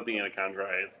 It's not the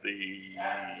Anacondrae. It's the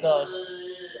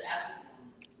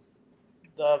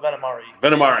Venomari.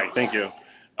 Venomari. Thank you.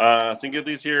 So you can get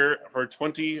these here for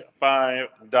 $25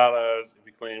 if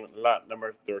you claim lot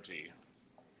number 30.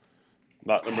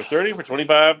 Lot number 30 for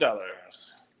 $25.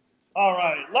 All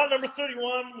right, lot number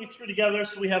 31 we threw together.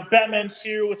 So we have Batman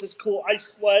here with his cool ice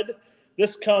sled.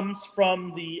 This comes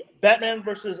from the Batman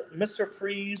versus Mr.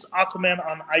 Freeze Aquaman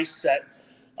on Ice set.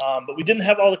 But we didn't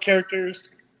have all the characters,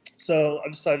 so I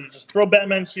decided to just throw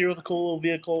Batman here with a cool little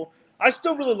vehicle. I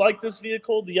still really like this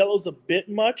vehicle. The yellow's a bit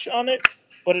much on it,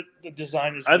 but the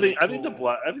design is really cool.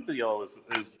 I think the yellow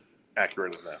is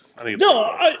accurate in this. I think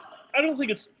I don't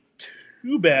think it's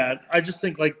too bad. I just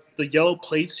think like the yellow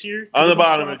plates here on the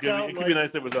bottom it could be nice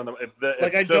if it was on the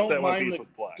I just don't that one mind piece was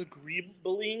black. the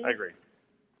greebling. I agree.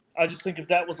 I just think if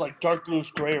that was like dark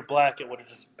bluish gray or black, it would have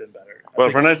just been better.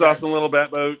 But for a nice, awesome little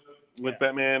bat boat with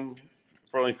Batman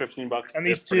for only $15, and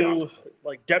these two awesome.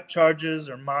 Like depth charges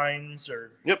or mines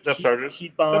or depth charges,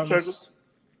 heat bombs. Depth charges.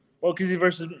 Well, because he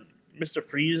versus Mr.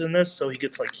 Freeze in this, so he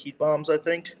gets like heat bombs. I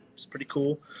think it's pretty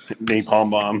cool. Napalm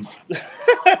bombs.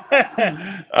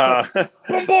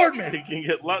 Bombardment. So you can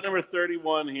get lot number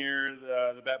 31 here,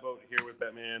 the bat boat here with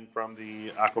Batman from the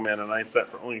Aquaman on Ice set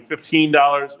for only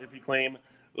 $15 if you claim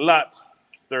lot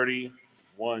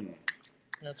 31.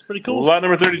 That's pretty cool. Lot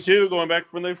number 32, going back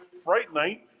from the Fright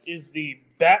Nights, is the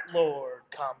Batlord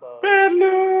combo.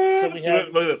 Batlord. So we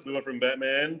have, look at this. We went from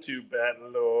Batman to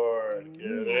Batlord.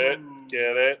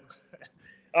 Get it?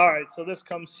 All right. So this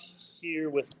comes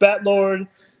here with Batlord. You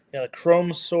got a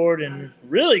chrome sword in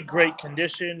really great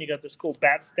condition. You got this cool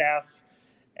bat staff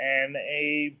and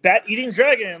a bat-eating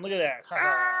dragon. Look at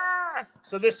that.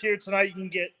 So this here tonight, you can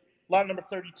get lot number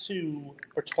 32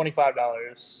 for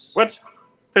 $25. What?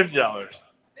 $50.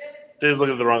 They just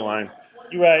looked at the wrong line.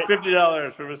 You're right.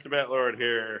 $50 for Mr. Batlord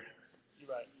here. You're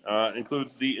right.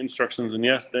 Includes the instructions, and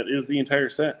yes, that is the entire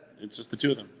set. It's just the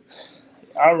two of them.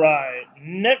 All right.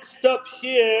 Next up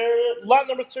here, lot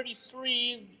number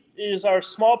 33 is our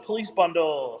small police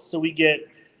bundle. So we get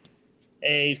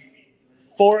a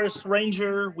Forest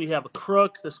Ranger. We have a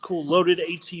Crook, this cool loaded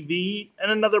ATV,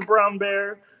 and another brown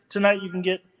bear. Tonight you can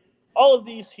get all of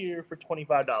these here for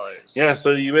 $25. Yeah,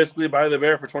 so you basically buy the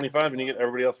bear for $25 and you get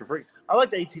everybody else for free. I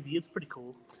like the ATV. It's pretty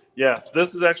cool. Yes,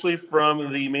 this is actually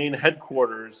from the main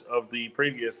headquarters of the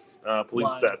previous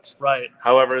police set. Right.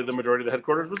 However, the majority of the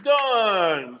headquarters was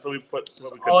gone, so we put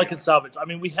what we could. All I could salvage. I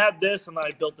mean, we had this, and then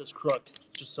I built this Crook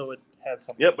just so it had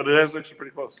something. Yep, but it is actually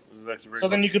pretty close. It is actually very so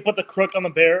close. Then you could put the Crook on the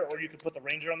bear, or you could put the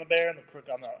Ranger on the bear and the Crook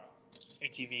on the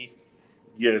ATV.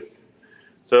 Yes.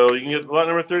 So you can get lot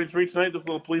number 33 tonight, this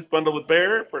little police bundle with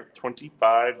bear for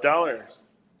 $25.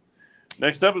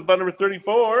 Next up is lot number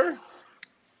 34.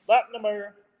 Lot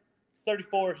number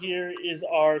 34 here is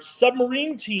our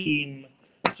submarine team.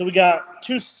 So we got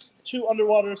two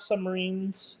underwater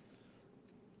submarines,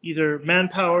 either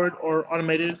man-powered or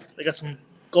automated. They got some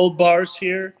gold bars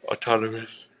here.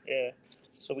 Autonomous. Yeah.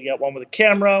 So we got one with a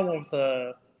camera, one with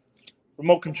a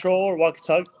remote control or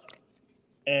walkie-talkie.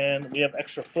 And we have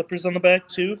extra flippers on the back,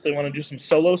 too, if they want to do some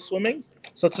solo swimming.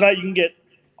 So tonight you can get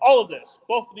all of this,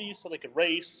 both of these, so they can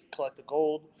race, collect the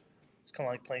gold. It's kind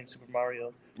of like playing Super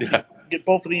Mario. Yeah. Get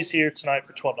both of these here tonight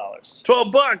for $12.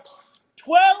 $12.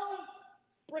 12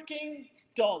 freaking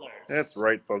dollars. That's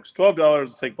right, folks.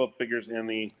 $12 to take both figures and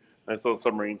the nice little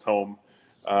submarines home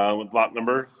with lot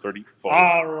number 34.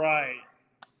 All right.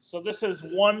 So this is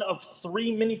one of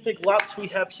 3 minifig lots we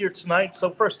have here tonight.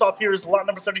 So first off here is lot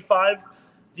number 35.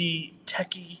 The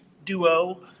techie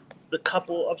duo, the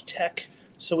couple of tech.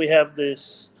 So we have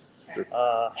this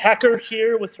hacker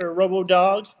here with her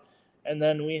robo-dog, and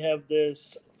then we have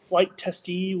this flight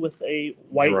testee with a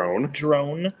white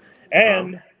drone.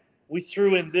 And we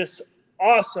threw in this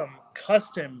awesome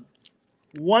custom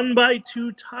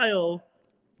 1x2 tile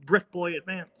Brick Boy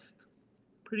Advanced.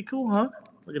 Pretty cool, huh?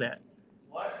 Look at that.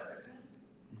 What?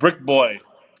 Brick Boy.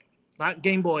 Not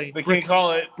Game Boy. They can't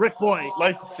call it Brick Boy.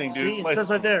 Licensing, dude. See, it says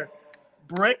right there.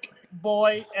 Brick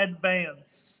Boy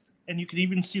Advance. And you can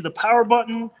even see the power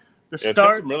button, the It's got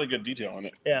start. some really good detail on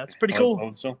it. Yeah, it's pretty cool. I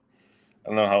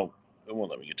don't know how it won't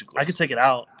let me get too close. I could take it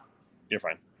out. You're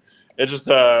fine. It's just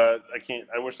I can't.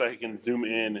 I wish I can zoom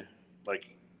in,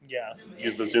 like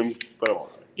use the zoom, but I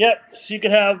won't. Yep. So you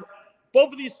could have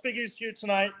both of these figures here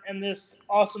tonight and this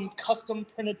awesome custom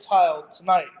printed tile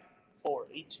tonight for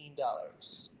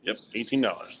 $18. Yep,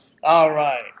 $18. All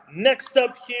right. Next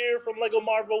up here from Lego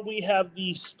Marvel, we have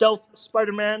the Stealth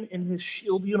Spider-Man in his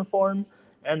shield uniform,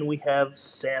 and we have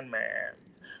Sandman.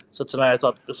 So tonight I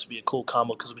thought this would be a cool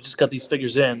combo because we just got these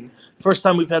figures in. First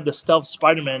time we've had the Stealth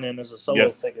Spider-Man in as a solo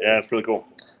figure. Yeah, it's really cool.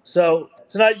 So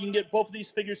tonight you can get both of these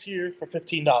figures here for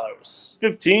 $15.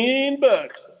 $15.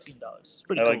 $15.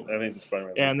 Pretty cool. I think the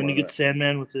Spider-Man. And then you get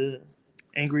Sandman with the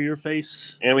angrier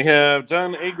face. And we have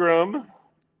John Agram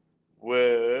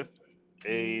with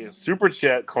a super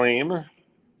chat claim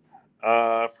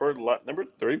for lot number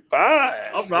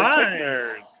 35. All for right. Tech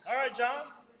Nerds. All right, John.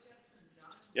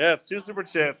 Yes, 2 super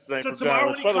chats tonight So for tomorrow John.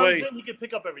 when Which, he by the comes way, in, he can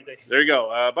pick up everything. there you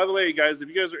go. By the way, guys, if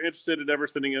you guys are interested in ever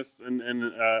sending us in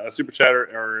a super chat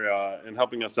or in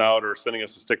helping us out or sending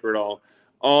us a sticker at all,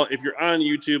 if you're on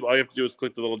YouTube, all you have to do is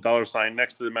click the little $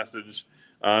 next to the message,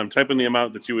 type in the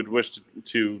amount that you would wish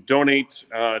to donate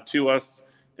to us,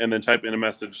 and then type in a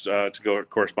message to go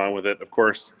correspond with it. Of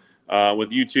course, with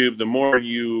YouTube, the more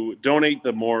you donate,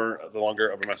 the longer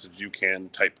of a message you can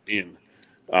type in.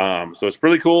 So it's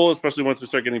really cool, especially once we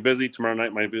start getting busy. Tomorrow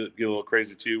night might be a little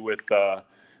crazy too with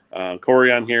Corey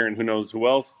on here and who knows who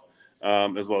else,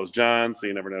 as well as John. So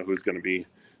you never know who's going to be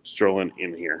strolling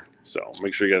in here. So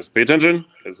make sure you guys pay attention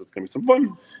because it's going to be some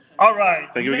fun. All right.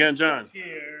 Thank you again, John.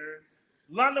 Here,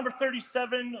 lot number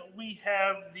 37, we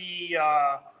have the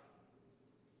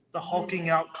hulking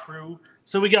out crew.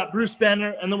 So we got Bruce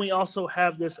Banner, and then we also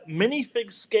have this minifig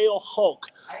scale Hulk.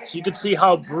 So you can see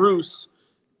how Bruce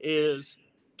is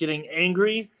getting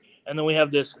angry, and then we have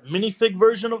this minifig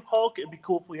version of Hulk. It'd be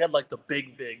cool if we had like the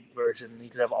big version. You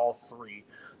could have all three.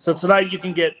 So tonight you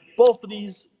can get both of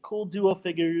these cool duo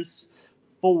figures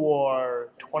for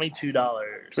 $22.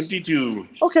 22.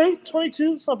 Okay,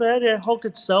 22. It's not bad. Yeah, Hulk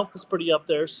itself is pretty up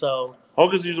there. So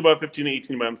Hulk is usually about 15 to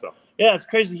 18 by himself. yeah, it's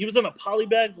crazy. He was in a poly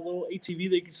bag, the little ATV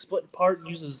that you can split apart and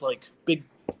uses like big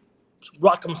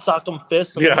rock'em sock'em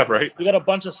fists. And Yeah, right. We got a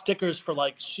bunch of stickers for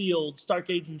like Shield, Stark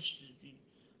Agents,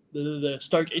 the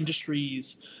Stark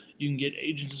Industries. You can get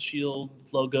Agents of Shield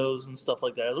logos and stuff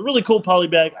like that. It's a really cool poly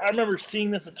bag. I remember seeing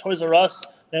this at Toys R Us.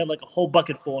 They had like a whole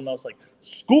bucket full, and I was like,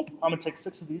 "Scoop! I'm gonna take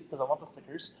 6 of these because I want the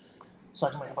stickers, so I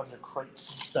can make a bunch of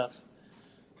crates and stuff."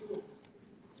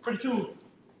 It's pretty cool.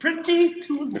 Pretty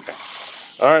cool. Okay.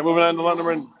 All right, moving on to lot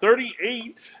number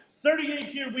 38. 38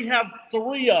 here, we have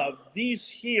 3 of. These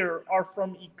here are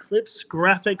from Eclipse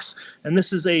Graphics, and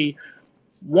this is a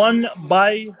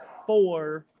 1x4,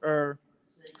 or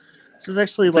this is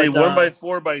actually It's like a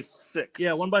 1x4x6.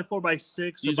 Yeah,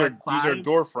 1x4x6. These are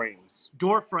door frames.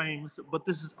 Door frames, but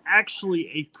this is actually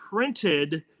a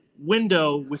printed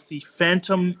window with the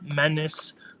Phantom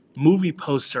Menace movie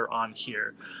poster on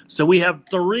here. So we have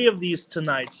 3 of these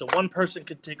tonight. So one person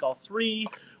could take all 3.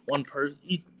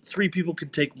 3 people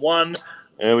could take 1.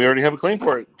 And we already have a claim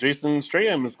for it. Jason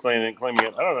Strahan is claiming it. I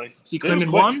don't know. Is he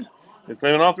claiming 1? He's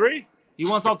claiming all 3. He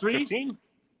wants all 3? 15.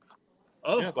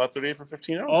 Oh. Yeah, lot 38 for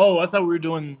 $15. Oh, I thought we were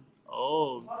doing.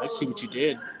 Oh, I see what you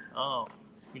did. Oh,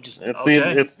 you just. It's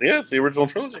okay. it's the original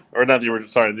trilogy, or not the original.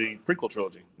 Sorry, the prequel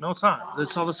trilogy. No, it's not.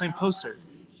 It's all the same poster.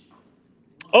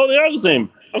 Oh, they are the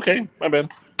same. Okay, my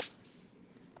bad.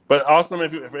 But awesome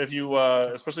if you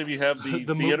especially if you have the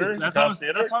theater. That's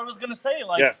what I was gonna say.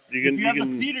 Like, yes, you can. If you have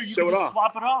the theater, you can just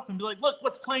swap it off and be like, "Look,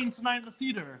 what's playing tonight in the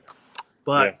theater."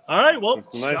 But yes. All right, well,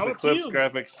 some nice Eclipse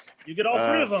graphics. You get all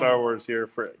 3 of them. Star Wars here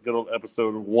for good old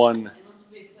episode 1.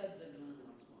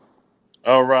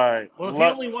 All right. Well, if you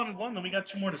only wanted 1, then we got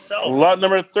 2 more to sell. Lot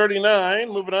number 39.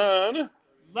 Moving on.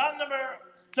 Lot number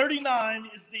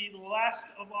 39 is the last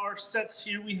of our sets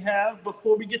here we have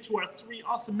before we get to our 3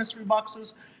 awesome mystery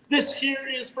boxes. This here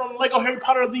is from Lego Harry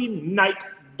Potter, the Night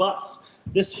Bus.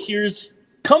 This here's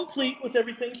complete with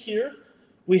everything here.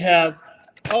 We have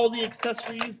all the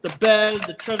accessories, the bed,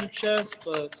 the treasure chest,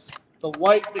 the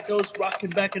light that goes rocking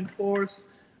back and forth.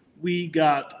 We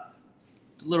got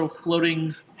the little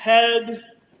floating head.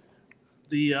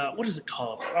 The what is it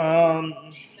called?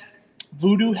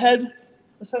 Voodoo head,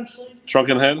 essentially.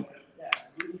 Shrunken head. Yeah,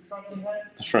 voodoo shrunken head.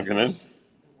 The shrunken head.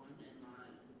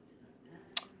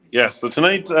 Yes, so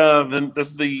tonight, this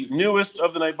is the newest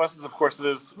of the night buses. Of course, it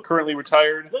is currently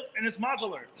retired. Look, and it's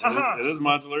modular. It is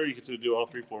modular. You could do all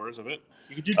 3 floors of it.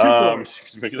 You could do 2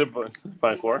 floors. Make it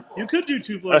by 4. You could do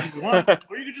 2 floors if you want,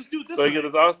 or you could just do it this way. So you get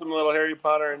this awesome little Harry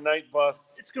Potter night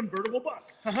bus. It's a convertible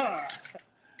bus.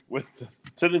 With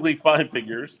technically 5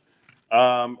 figures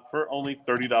for only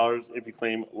 $30 if you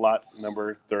claim lot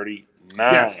number 39.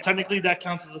 Yes, technically that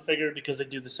counts as a figure because they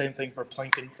do the same thing for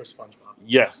Plankton for SpongeBob.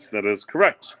 Yes, that is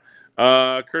correct.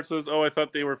 Kurt says, "Oh, I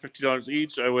thought they were $50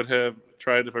 each. I would have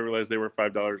tried if I realized they were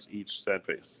 $5 each." Sad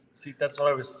face. See, that's what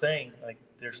I was saying. Like,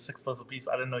 there's $6 a piece.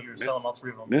 I didn't know you were selling all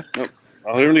 3 of them. Yeah, nope.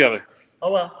 I'll leave them together.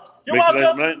 Oh well. You're Makes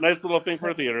welcome. a nice little thing for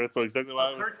a theater. That's exactly what I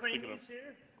was Kurt thinking claimed these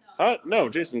here? of. No,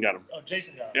 Jason got them. Oh,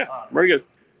 Jason got Yeah, them. very good.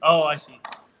 Oh, I see.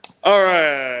 All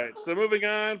right. So moving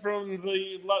on from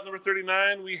the lot number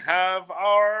 39, we have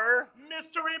our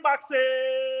mystery boxes.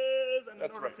 And in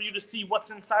That's order right. for you to see what's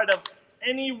inside of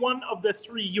any one of the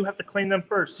three, you have to claim them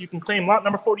first. So you can claim lot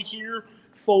number 40 here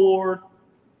for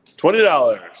 $20.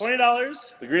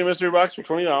 $20. The green mystery box for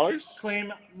 $20.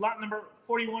 Claim lot number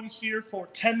 41 here for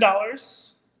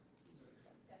 $10.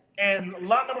 And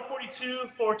lot number 42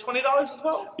 for $20 as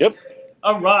well? Yep.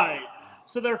 All right.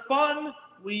 So they're fun.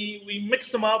 We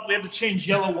mixed them up. We had to change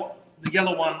the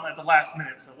yellow one at the last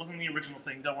minute, so it wasn't the original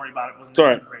thing. Don't worry about it. It wasn't It's all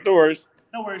right. great. No worries.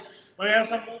 No worries. We have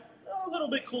something a little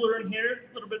bit cooler in here,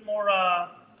 a little bit more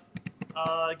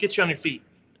get you on your feet.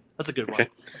 That's a good one.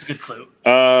 Okay. That's a good clue.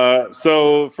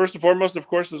 So first and foremost, of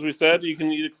course, as we said, you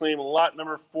can either claim lot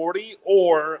number 40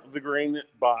 or the green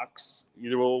box.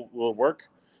 Either will work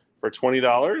for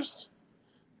 $20.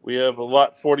 We have a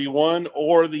lot 41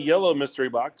 or the yellow mystery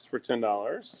box for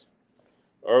 $10.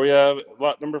 Or we have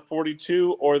lot number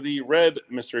 42 or the red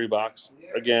mystery box,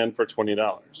 again, for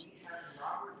 $20.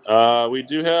 We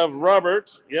do have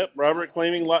Robert. Yep, Robert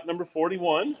claiming lot number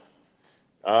 41,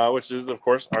 which is, of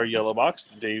course, our yellow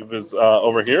box. Dave is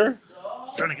over here.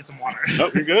 Starting to get some water.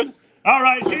 Oh, you're good? All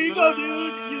right, here you go,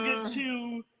 dude. You get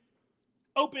to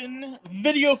open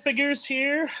video figures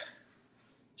here.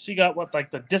 So you got what,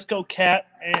 like the Disco Cat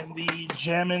and the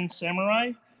Jammin'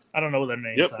 Samurai? I don't know what their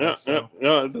names are.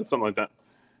 Yeah, that's something like that.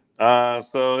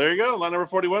 So there you go. Lot number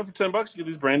 41 for $10. You get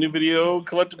these brand new video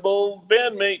collectible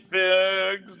bandmate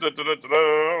figs.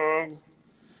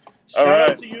 Shout right.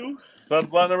 out to you. So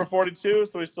that's lot number 42.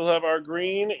 So we still have our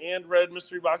green and red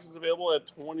mystery boxes available at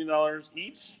 $20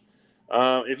 each.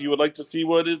 If you would like to see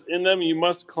what is in them, you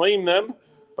must claim them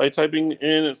by typing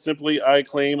in simply I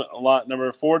claim lot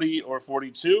number 40 or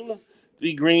 42,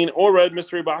 the green or red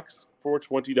mystery box for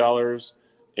 $20.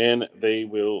 And they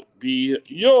will be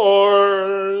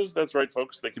yours. That's right,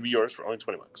 folks. They can be yours for only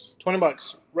 $20.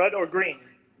 $20. Red or green?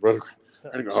 Brother,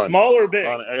 Small or big?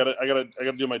 I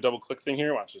gotta do my double click thing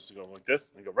here. Watch this. Go like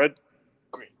this. And go red,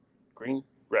 green,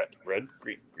 red, green,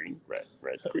 red,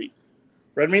 green.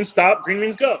 Red means stop. Green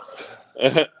means go.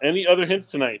 Any other hints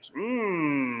tonight?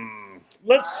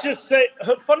 Let's just say,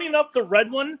 funny enough, the red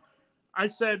one I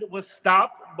said was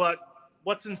stop, but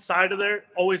what's inside of there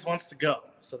always wants to go.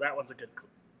 So that one's a good clue.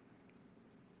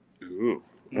 Ooh,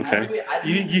 okay.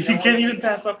 You can't even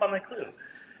pass up on the clue.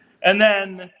 And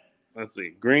then let's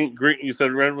see. Green. You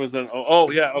said red was then.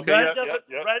 Oh yeah. Okay.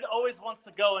 Red always wants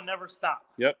to go and never stop.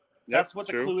 Yep. That's what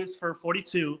the clue is for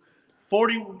 42.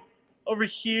 40 over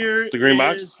here. The green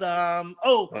is, box.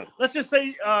 Let's just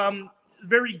say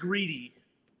very greedy.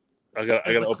 I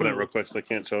gotta open it real quick so I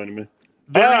can't show anybody.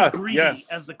 Very greedy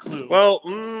as the clue. Well,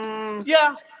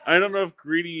 yeah. I don't know if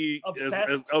greedy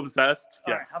is obsessed.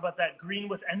 All yes. right, how about that? Green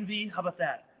with envy. How about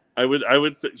that? I would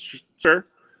say sure.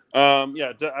 I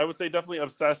would say definitely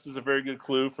obsessed is a very good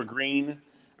clue for green.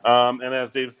 And as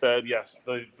Dave said, yes,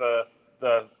 the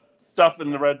stuff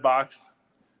in the red box,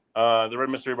 the red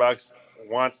mystery box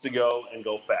wants to go and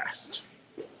go fast.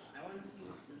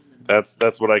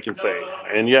 That's what I can say.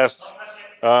 And yes,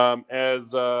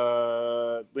 as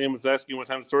Liam was asking what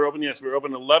time the store open, yes, we're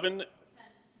open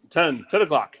 10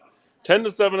 o'clock. 10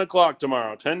 to 7 o'clock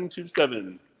tomorrow. 10 to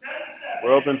 7.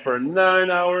 We're open for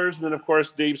 9 hours. And then, of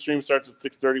course, Dave's stream starts at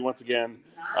 6:30 once again.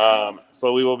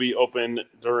 So we will be open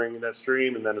during that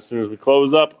stream. And then as soon as we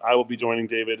close up, I will be joining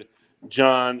David,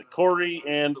 John, Corey,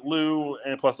 and Lou,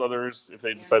 and plus others if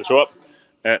they decide to show up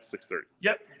at 6:30.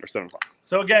 Yep. Or 7 o'clock.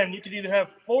 So, again, you could either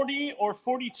have 40 or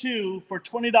 42 for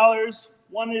 $20.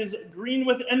 One is green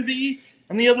with envy,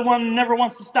 and the other one never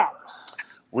wants to stop.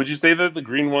 Would you say that the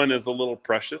green one is a little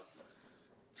precious?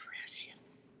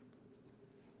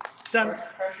 Done.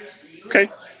 Okay.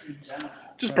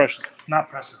 Just precious. It's not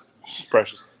precious. Just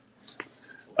precious.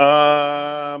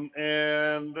 And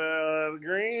the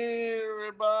green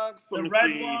red box. The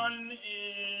red one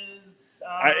is.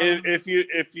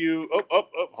 If you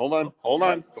hold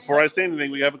on. Before I say anything,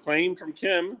 we have a claim from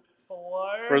Kim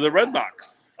for the red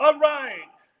box. All right,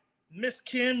 Miss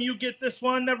Kim, you get this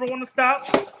one. Never want to stop.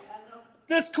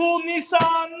 This cool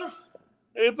Nissan.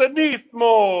 It's a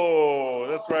Nismo.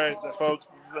 That's right, folks.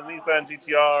 This is the Nissan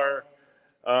GTR.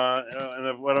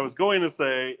 And what I was going to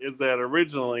say is that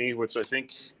originally, which I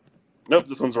think, nope,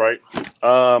 this one's right.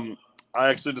 I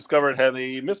actually discovered it had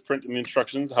a misprint in the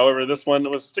instructions. However, this one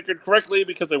was stickered correctly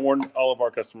because I warned all of our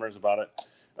customers about it.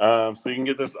 So you can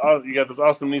get this. You got this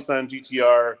awesome Nissan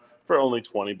GTR for only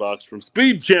 $20 from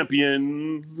Speed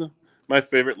Champions. My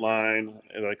favorite line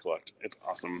that I collect. It's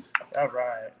awesome. All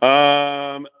right.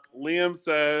 Liam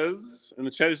says in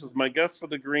the chat, he says, my guess for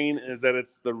the green is that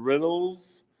it's the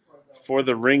riddles for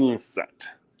the ring set.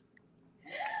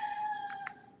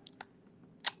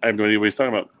 I have no idea what he's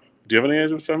talking about. Do you have any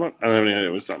idea what he's talking about? I don't have any idea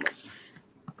what he's talking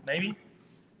about. Maybe.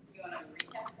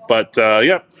 But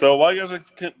yeah, so while you guys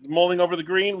are mulling over the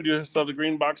green, we do still have the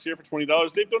green box here for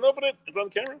 $20. Dave, don't open it. It's on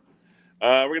camera.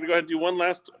 We're going to go ahead and do one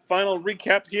last final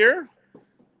recap here.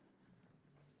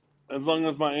 As long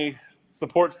as my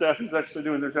support staff is actually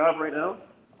doing their job right now.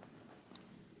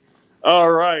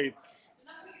 All right.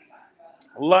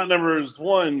 Lot numbers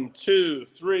 1, 2,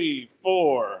 3,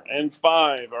 4, and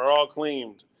 5 are all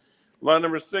claimed. Lot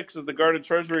number 6 is the Guarded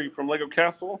Treasury from Lego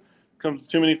Castle. Comes with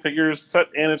too many figures, set,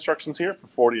 and instructions here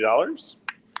for $40.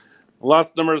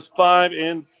 Lots numbers 5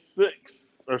 and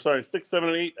 6, or sorry, 6, 7,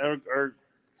 and 8 are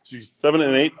 7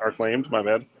 and 8 are claimed. My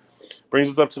bad. Brings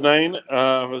us up to 9.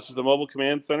 This is the Mobile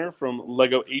Command Center from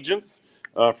Lego Agents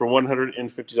for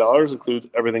 $150. Includes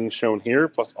everything shown here,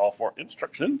 plus all 4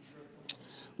 instructions.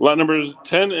 Lot number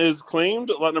 10 is claimed.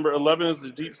 Lot number 11 is the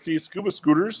Deep Sea Scuba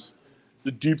Scooters.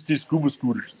 The Deep Sea Scuba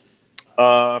Scooters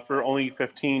for only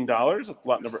 $15. That's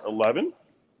lot number 11.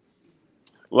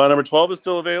 Lot number 12 is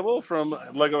still available from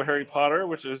Lego Harry Potter,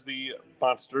 which is the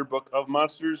Monster Book of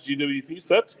Monsters GWP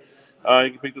set.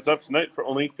 You can pick this up tonight for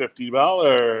only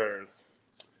 $50.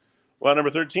 Lot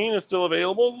number 13 is still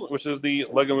available, which is the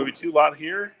Lego Movie 2 lot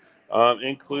here.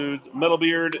 Includes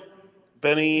Metalbeard,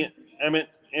 Benny, Emmett,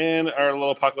 and our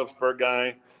little Apocalypse Bird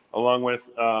guy, along with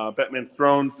Batman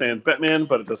Throne sans Batman,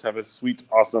 but it does have his sweet,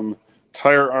 awesome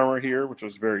tire armor here, which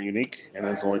was very unique and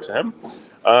is only to him,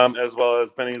 as well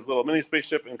as Benny's little mini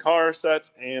spaceship and car set,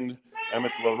 and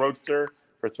Emmett's little roadster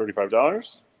for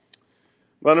 $35.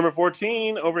 Lot number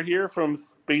 14 over here from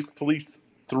Space Police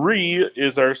 3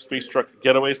 is our Space Truck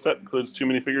Getaway set. Includes 2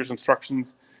 minifigures,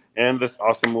 instructions, and this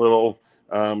awesome little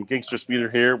gangster speeder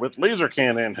here with laser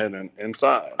cannon hidden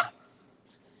inside.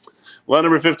 Lot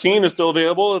number 15 is still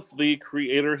available. It's the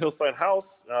Creator Hillside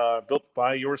House, built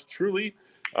by yours truly.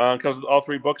 Comes with all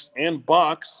 3 books and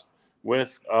box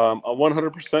with a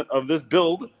 100% of this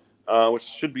build, which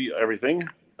should be everything,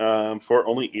 for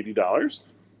only $80.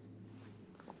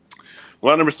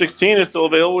 Lot number 16 is still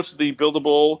available, which is the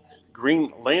buildable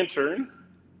Green Lantern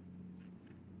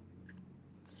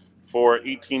for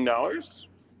 $18. So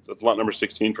that's lot number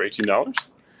 16 for $18.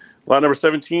 Lot number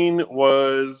 17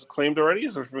 was claimed already,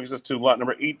 so which brings us to lot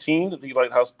number 18, the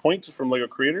Lighthouse Point from Lego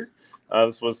Creator.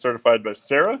 This was certified by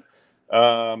Sarah.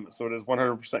 So it is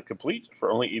 100% complete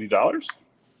for only $80.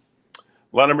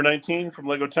 Lot number 19 from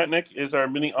Lego Technic is our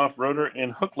mini off-roader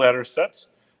and hook ladder set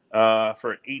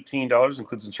for $18.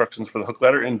 Includes instructions for the hook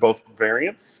ladder in both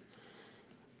variants.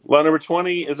 Lot number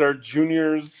 20 is our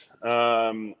juniors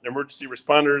emergency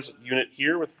responders unit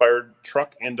here with fire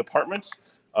truck and department,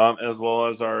 as well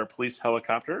as our police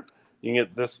helicopter. You can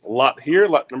get this lot here,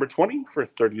 lot number 20, for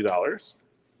 $30.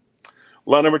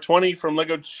 Lot number 20 from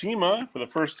Lego Chima, for the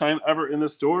first time ever in the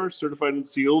store, certified and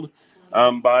sealed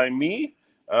by me,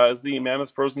 is the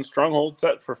Mammoth Frozen Stronghold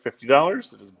set for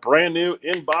 $50. It is brand new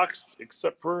in box,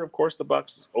 except for, of course, the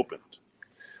box is opened.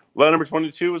 Lot number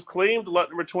 22 was claimed. Lot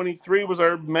number 23 was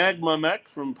our Magma Mech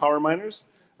from Power Miners.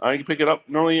 You can pick it up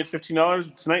normally at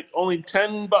 $15. Tonight, only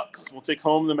 $10. We'll take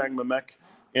home the Magma Mech.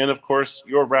 And, of course,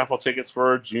 your raffle tickets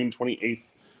for June 28th.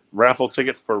 Raffle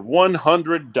ticket for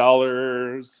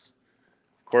 $100.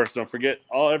 Of course, don't forget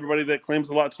everybody that claims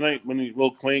a lot tonight.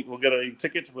 We'll get a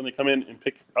ticket when they come in and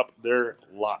pick up their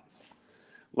lots.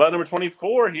 Lot number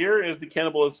 24 here is the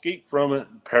Cannibal Escape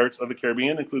from Pirates of the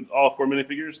Caribbean. Includes all 4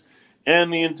 minifigures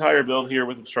and the entire build here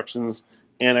with instructions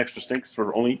and extra stinks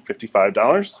for only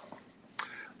 $55.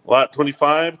 Lot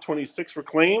 25, 26 were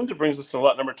claimed. It brings us to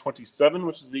lot number 27,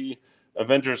 which is the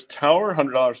Avengers Tower,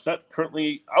 $100 set,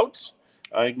 currently out.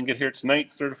 You can get here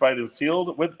tonight, certified and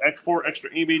sealed, with 4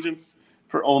 extra AIM agents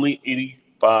for only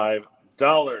 $85.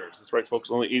 That's right,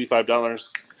 folks, only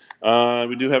 $85.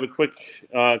 We do have a quick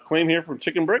claim here from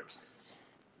Chicken Bricks,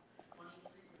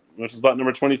 which is lot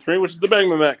number 23, which is the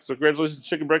Magma Mech. So congratulations,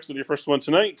 Chicken Bricks, on your first one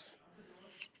tonight.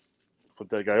 Flip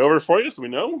that guy over for you so we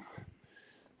know.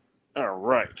 All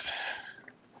right.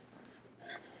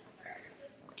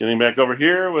 Getting back over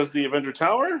here was the Avenger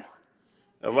Tower.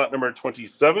 Lot number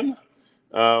 27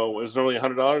 was normally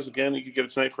 $100. Again, you could get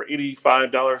it tonight for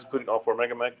 $85, including all 4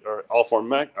 Mega Mech or all 4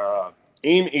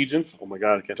 AIM agents. Oh my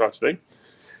God, I can't talk today.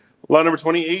 Lot number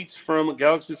 28 from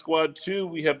Galaxy Squad 2,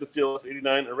 we have the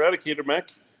CLS-89 Eradicator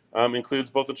Mech. Includes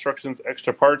both instructions,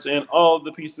 extra parts, and all of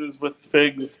the pieces with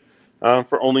figs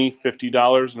for only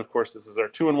 $50. And of course, this is our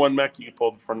 2-in-1 mech. You can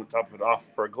pull the front and top of it off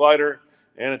for a glider,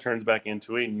 and it turns back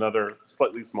into another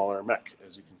slightly smaller mech,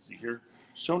 as you can see here,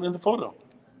 shown in the photo.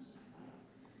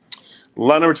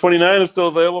 Lot number 29 is still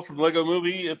available from Lego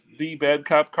Movie. It's the Bad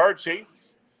Cop Car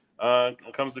Chase.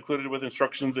 It comes included with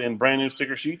instructions and brand new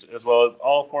sticker sheet, as well as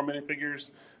all 4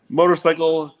 minifigures,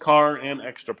 motorcycle, car, and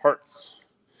extra parts.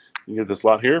 You get this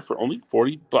lot here for only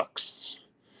 $40.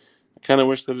 I kind of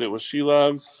wish that it was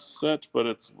Shelob's set, but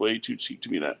it's way too cheap to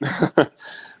be that.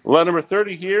 Lot number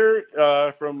 30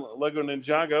 here from Lego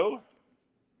Ninjago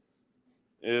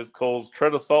is Cole's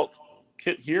Tread Assault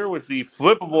kit here with the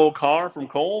flippable car from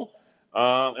Cole,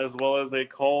 as well as a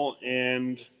Cole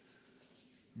and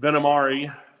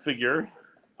Venomari figure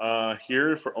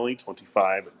here for only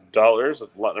 $25.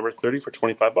 That's lot number 30 for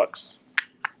 $25.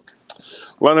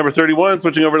 Lot number 31,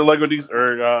 switching over to Lego DC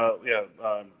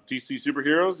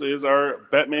Superheroes, is our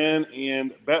Batman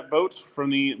and Batboat from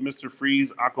the Mr.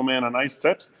 Freeze Aquaman on Ice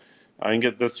set. I can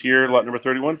get this here, lot number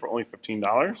 31, for only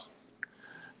 $15.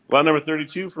 Lot number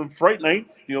 32 from Fright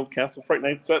Nights, the old Castle Fright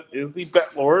Nights set, is the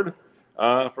Batlord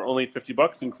for only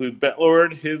 $50. Includes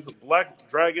Batlord, his Black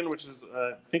Dragon, which is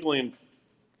I think only in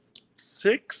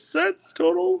 6 sets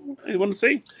total, I want to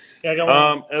say. Yeah, I got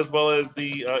one. As well as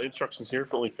the instructions here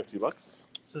for only $50.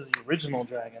 This is the original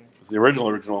dragon. It's the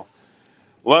original.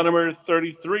 Lot number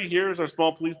 33 here is our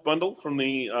small police bundle from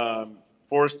the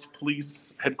Forest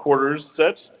Police Headquarters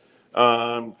set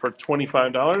for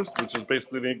 $25, which is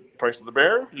basically the price of the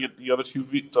bear. You get the other two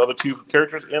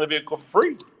characters and the vehicle for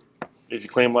free if you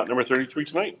claim lot number 33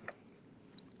 tonight.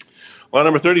 Lot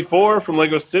number 34 from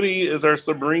Lego City is our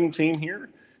submarine team here.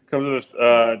 Comes with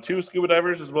 2 scuba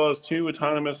divers as well as 2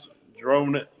 autonomous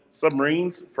drone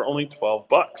submarines for only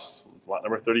 $12. It's lot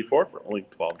number 34 for only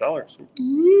 $12.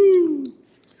 Woo!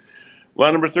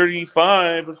 Lot number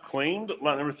 35 was claimed.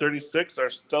 Lot number 36, our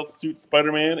Stealth Suit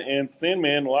Spider-Man and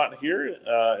Sandman lot here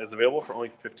is available for only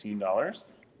 $15.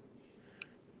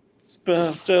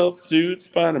 Stealth Suit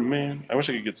Spider-Man. I wish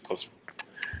I could get this closer.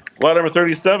 Lot number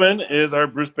 37 is our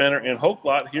Bruce Banner and Hulk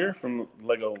lot here from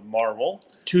Lego Marvel.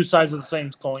 2 sides of the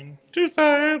same coin. 2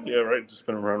 sides. Yeah, right. Just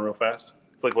spin them around real fast.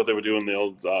 It's like what they would do in the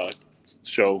old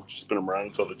show. Just spin them around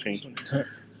until they change. You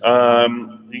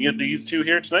can get these 2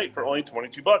 here tonight for only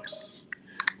 $22.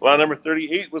 Lot number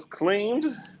 38 was claimed.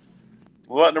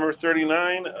 Lot number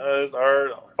 39 is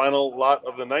our final lot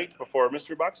of the night before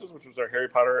mystery boxes, which was our Harry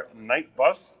Potter Night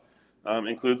Bus.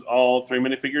 Includes all 3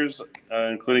 minifigures,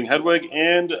 including Hedwig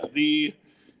and the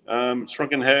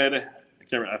Shrunken Head. I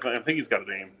can't remember, I think he's got a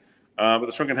name. But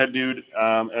the Shrunken Head dude,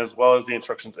 as well as the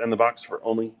instructions and the box for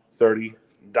only $30.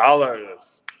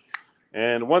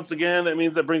 And once again, that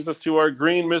means that brings us to our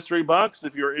green mystery box.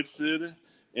 If you're interested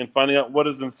in finding out what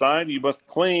is inside, you must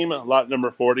claim lot number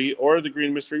 40 or the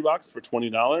green mystery box for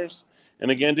 $20.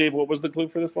 And again, Dave, what was the clue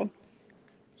for this one?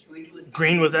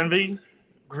 Green with envy,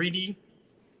 greedy.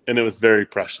 And it was very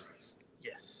precious.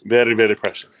 Yes. Very, very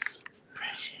precious.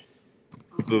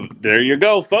 So there you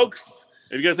go, folks.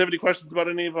 If you guys have any questions about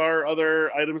any of our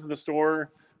other items in the store,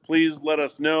 please let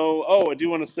us know. Oh, I do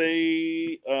want to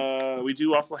say we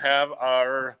do also have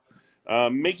our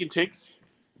Make and Takes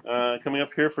coming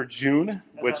up here for June,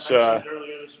 which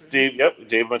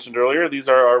Dave mentioned earlier. These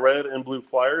are our red and blue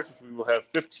flyers, which we will have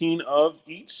 15 of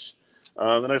each.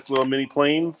 The nice little mini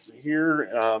planes here,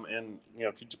 and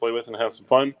keep to play with and have some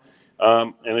fun.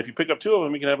 And if you pick up 2 of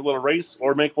them, you can have a little race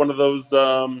or make one of those.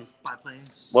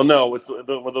 Biplanes. Well, no, it's one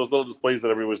of those little displays that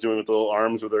everyone was doing with the little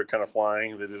arms where they're kind of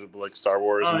flying. They did it like Star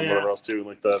Wars and whatever else too,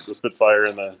 like the Spitfire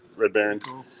and the Red Baron.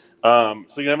 Cool.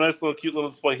 So you can have a nice little cute little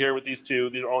display here with these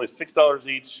 2. These are only $6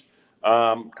 each.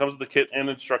 Comes with the kit and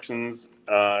instructions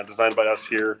designed by us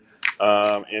here.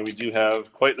 And we do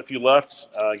have quite a few left.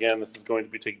 Again, this is going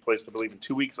to be taking place, I believe, in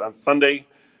 2 weeks on Sunday.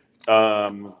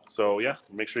 So, yeah,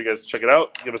 make sure you guys check it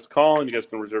out. Give us a call, and you guys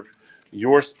can reserve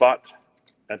your spot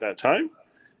at that time.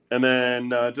 And then,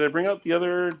 did I bring out the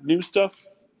other new stuff?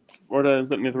 Or is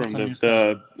that in the other room?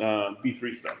 The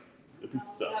B3 stuff. The pizza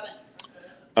stuff.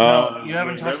 No, you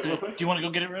haven't touched it. Do you want to go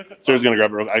get it real quick? Sarah's going to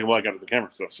grab it real quick. I got it at the camera,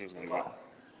 so Sarah's going to grab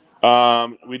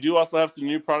it. We do also have some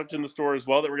new product in the store as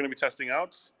well that we're going to be testing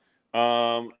out.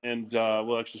 And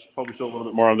we'll actually probably show a little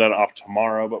bit more on that off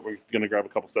tomorrow, but we're going to grab a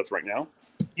couple sets right now.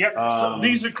 Yep. So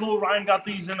these are cool. Ryan got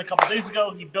these in a couple days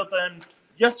ago. He built them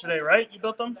yesterday, right? You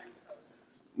built them?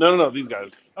 No. These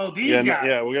guys. Oh, these guys.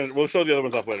 Yeah, we'll show the other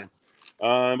ones off later.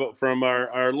 But from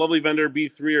our lovely vendor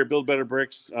B3 or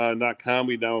BuildBetterBricks.com,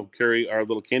 we now carry our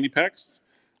little candy packs.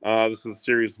 This is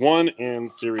Series 1 and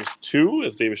Series 2,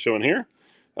 as Dave is showing here.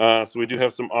 So we do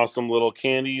have some awesome little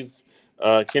candies,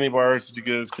 candy bars that you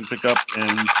guys can pick up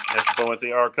and have some fun with.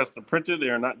 They are custom printed. They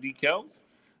are not decals.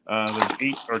 There's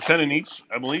 8 or 10 in each,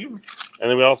 I believe. And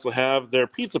then we also have their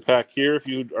pizza pack here if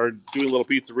you are doing a little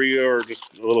pizzeria or just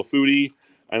a little foodie.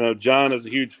 I know John is a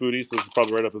huge foodie, so this is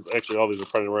probably right up his – actually, all these are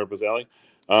probably right up his alley.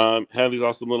 Have these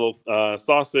awesome little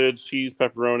sausage, cheese,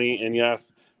 pepperoni, and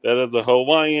yes, that is a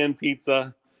Hawaiian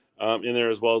pizza in there,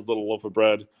 as well as a little loaf of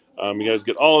bread. You guys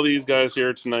get all of these guys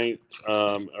here tonight.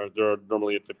 They're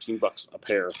normally at $15 a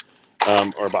pair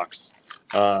or a box.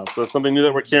 So it's something new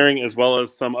that we're carrying, as well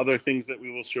as some other things that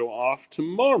we will show off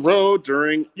tomorrow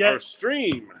during our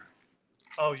stream.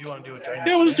 Oh, you want to do it during the stream?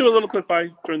 Yeah, we'll just do a little quick buy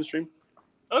during the stream.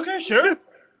 Okay, sure.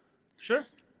 Sure.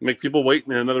 Make people wait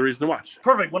and another reason to watch.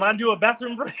 Perfect. When I do a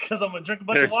bathroom break because I'm going to drink a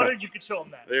bunch of water, you can show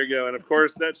them that. There you go. And, of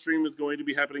course, that stream is going to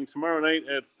be happening tomorrow night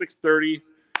at 6:30.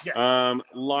 Yes.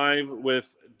 Live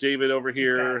with David over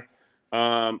here,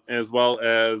 as well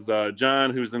as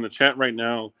John, who's in the chat right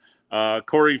now,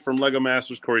 Corey from Lego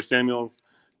Masters, Corey Samuels,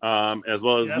 as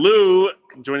well as Lou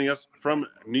joining us from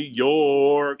New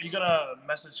York. Are you going to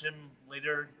message him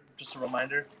later, just a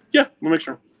reminder? Yeah, we'll make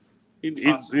sure. He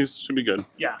should be good.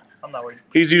 Yeah, I'm not worried.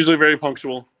 He's usually very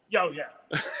punctual. Yeah,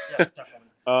 definitely.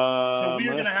 So we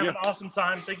are going to have an awesome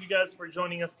time. Thank you guys for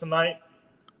joining us tonight.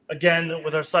 Again,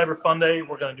 with our Cyber Funday,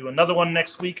 we're going to do another one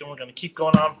next week, and we're going to keep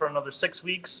going on for another 6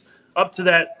 weeks, up to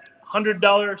that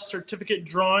 $100 certificate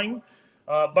drawing.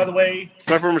 By the way,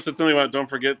 Sniper said something about don't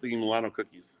forget the Milano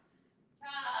cookies.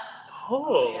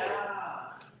 Oh,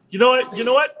 you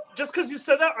know what? Just because you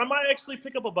said that, I might actually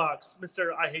pick up a box,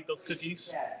 Mr. I Hate Those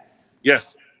Cookies.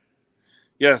 Yes,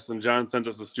 and John sent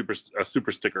us a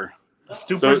super sticker.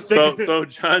 So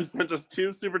John sent us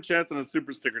 2 super chats and a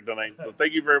super sticker tonight. So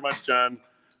thank you very much, John,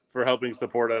 for helping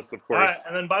support us, of course. All right,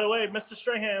 and then, by the way, Mr.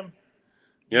 Strahan.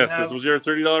 Yes, this was your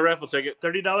 $30 raffle ticket.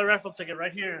 $30 raffle ticket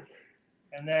right here.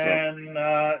 And then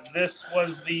this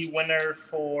was the winner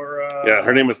for...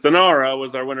 her name is Thanara,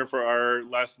 was our winner for our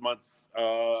last month's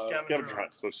scavenger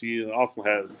hunt. So she also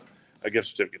has a gift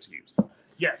certificate to use.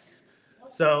 Yes.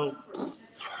 So...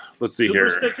 Let's see here.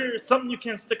 Super sticker, it's something you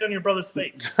can't stick on your brother's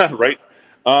face. Right.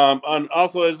 And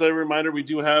also, as a reminder, we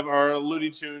do have our Looney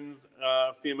Tunes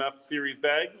CMF series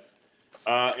bags.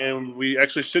 And we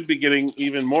actually should be getting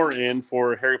even more in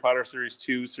for Harry Potter Series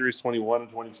 2, Series 21 and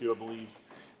 22, I believe,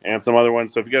 and some other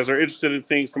ones. So if you guys are interested in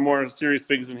seeing some more series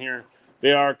figs in here,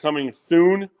 they are coming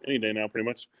soon, any day now, pretty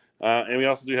much. And we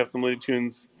also do have some Looney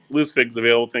Tunes loose figs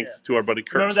available, thanks to our buddy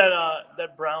Kurt. Remember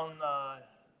that brown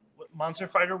monster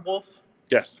fighter wolf?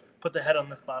 Yes. Put the head on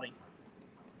this body.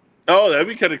 Oh, that'd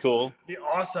be kind of cool. Be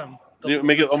awesome.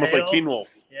 Make it almost like Teen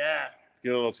Wolf. Yeah.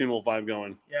 Get a little Teen Wolf vibe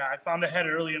going. Yeah, I found a head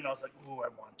earlier and I was like, ooh, I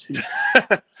want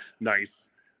to. Nice.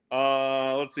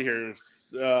 Let's see here.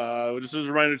 Just as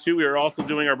a reminder, too, we are also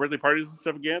doing our birthday parties and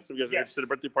stuff again. So if you guys are interested in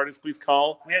birthday parties, please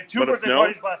call. We had 2 birthday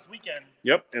parties last weekend.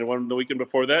 Yep, and one the weekend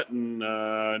before that. And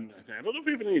I don't know if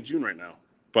we have any in June right now.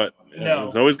 But no,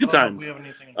 it's always good times. We have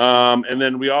anything and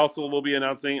then we also will be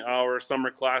announcing our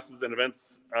summer classes and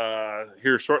events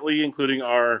here shortly, including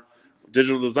our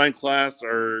digital design class,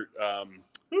 our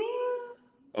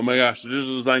oh my gosh, the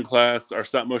digital design class, our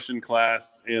stop motion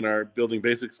class, and our building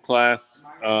basics class.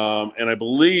 And I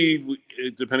believe,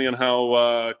 depending on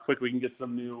how quick we can get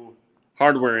some new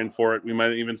hardware in for it, we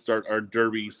might even start our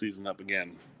derby season up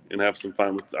again and have some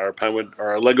fun with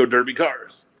our Lego Derby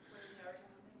cars.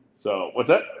 So, what's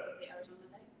that?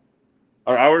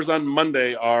 Our hours on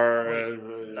Monday are...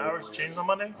 the hours change on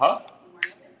Monday? Huh?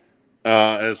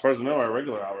 As far as I know, our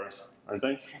regular hours, aren't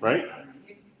they? Right?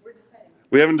 We're deciding.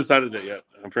 We haven't decided that yet,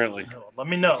 apparently. So let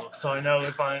me know so I know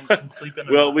if I can sleep in.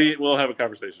 Well, we'll have a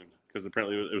conversation because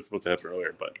apparently it was supposed to happen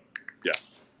earlier, but yeah.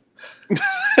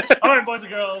 All right, boys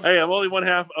and girls. Hey, I'm only one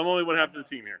half of the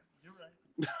team here. You're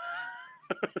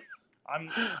right.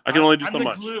 I can only do so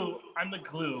much. I'm the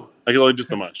glue. I can only do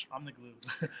so much. I'm the glue.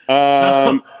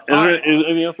 Is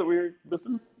anything else that we're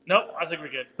missing? Nope, I think we're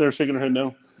good. They're shaking their head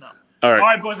no? No. All right. All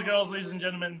right, boys and girls, ladies and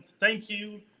gentlemen, thank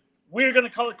you. We're going to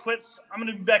call it quits. I'm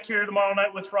going to be back here tomorrow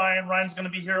night with Ryan. Ryan's going to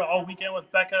be here all weekend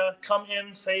with Becca. Come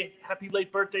in, say happy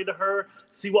late birthday to her,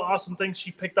 see what awesome things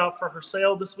she picked out for her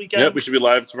sale this weekend. Yep, we should be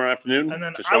live tomorrow afternoon. And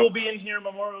then I will be in here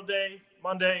Memorial Day,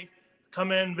 Monday.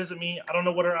 Come in, visit me. I don't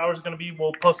know what our hours are going to be.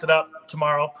 We'll post it up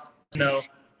tomorrow. No,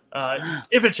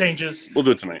 if it changes. We'll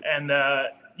do it tonight. And,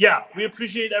 yeah, we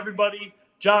appreciate everybody.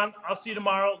 John, I'll see you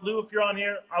tomorrow. Lou, if you're on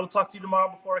here, I will talk to you tomorrow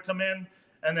before I come in.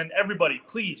 And then everybody,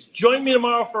 please join me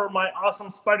tomorrow for my awesome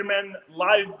Spider-Man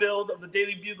live build of the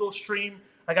Daily Bugle stream.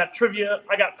 I got trivia.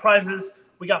 I got prizes.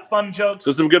 We got fun jokes.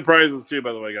 There's some good prizes, too,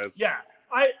 by the way, guys. Yeah.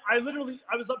 I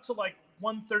was up to like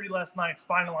 1:30 last night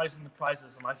finalizing the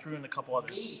prizes, and I threw in a couple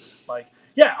others. Like,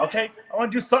 yeah, okay, I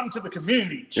want to do something to the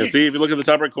community. Yeah, see, if you look at the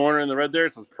top right corner in the red there,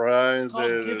 it says prizes. It's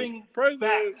called giving prizes.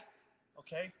 back.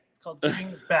 Okay? It's called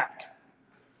giving back.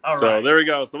 All so right. there we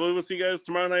go. So we'll see you guys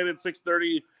tomorrow night at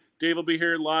 6:30 Dave will be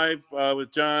here live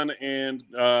with John, and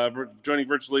joining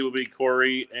virtually will be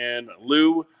Corey and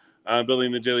Lou,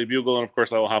 building the Daily Bugle. And, of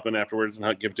course, I will hop in afterwards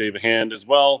and give Dave a hand as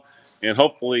well. And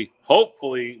hopefully,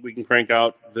 we can crank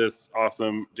out this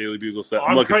awesome Daily Bugle set.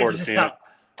 I'm looking forward to seeing it.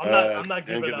 I'm not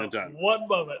giving up one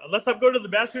moment. Unless I'm going to the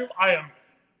bathroom, I am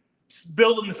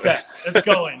building the set. It's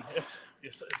going.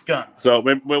 It's gone. So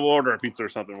we'll order a pizza or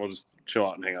something. We'll just chill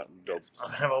out and hang out and build some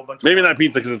stuff. Have a whole bunch Maybe not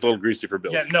pizza because it's a little greasy for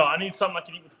builds. Yeah, no, I need something I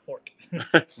can eat with a fork.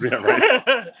 Yeah,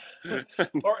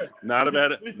 right. Not a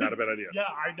bad idea. Yeah,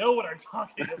 I know what I'm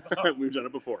talking about. We've done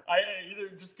it before. I either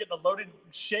just get a loaded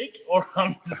shake or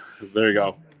I'm just... There you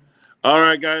go. All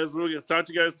right, guys. We'll talk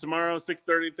to you guys tomorrow,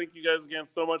 6:30. Thank you guys again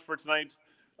so much for tonight.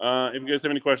 If you guys have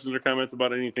any questions or comments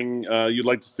about anything you'd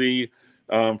like to see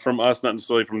from us, not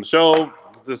necessarily from the show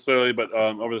necessarily, but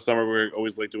over the summer, we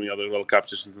always like doing other little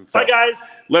competitions and stuff. Bye, guys.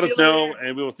 Let us know,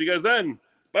 and we will see you guys then.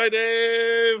 Bye,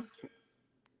 Dave.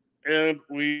 And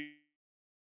we...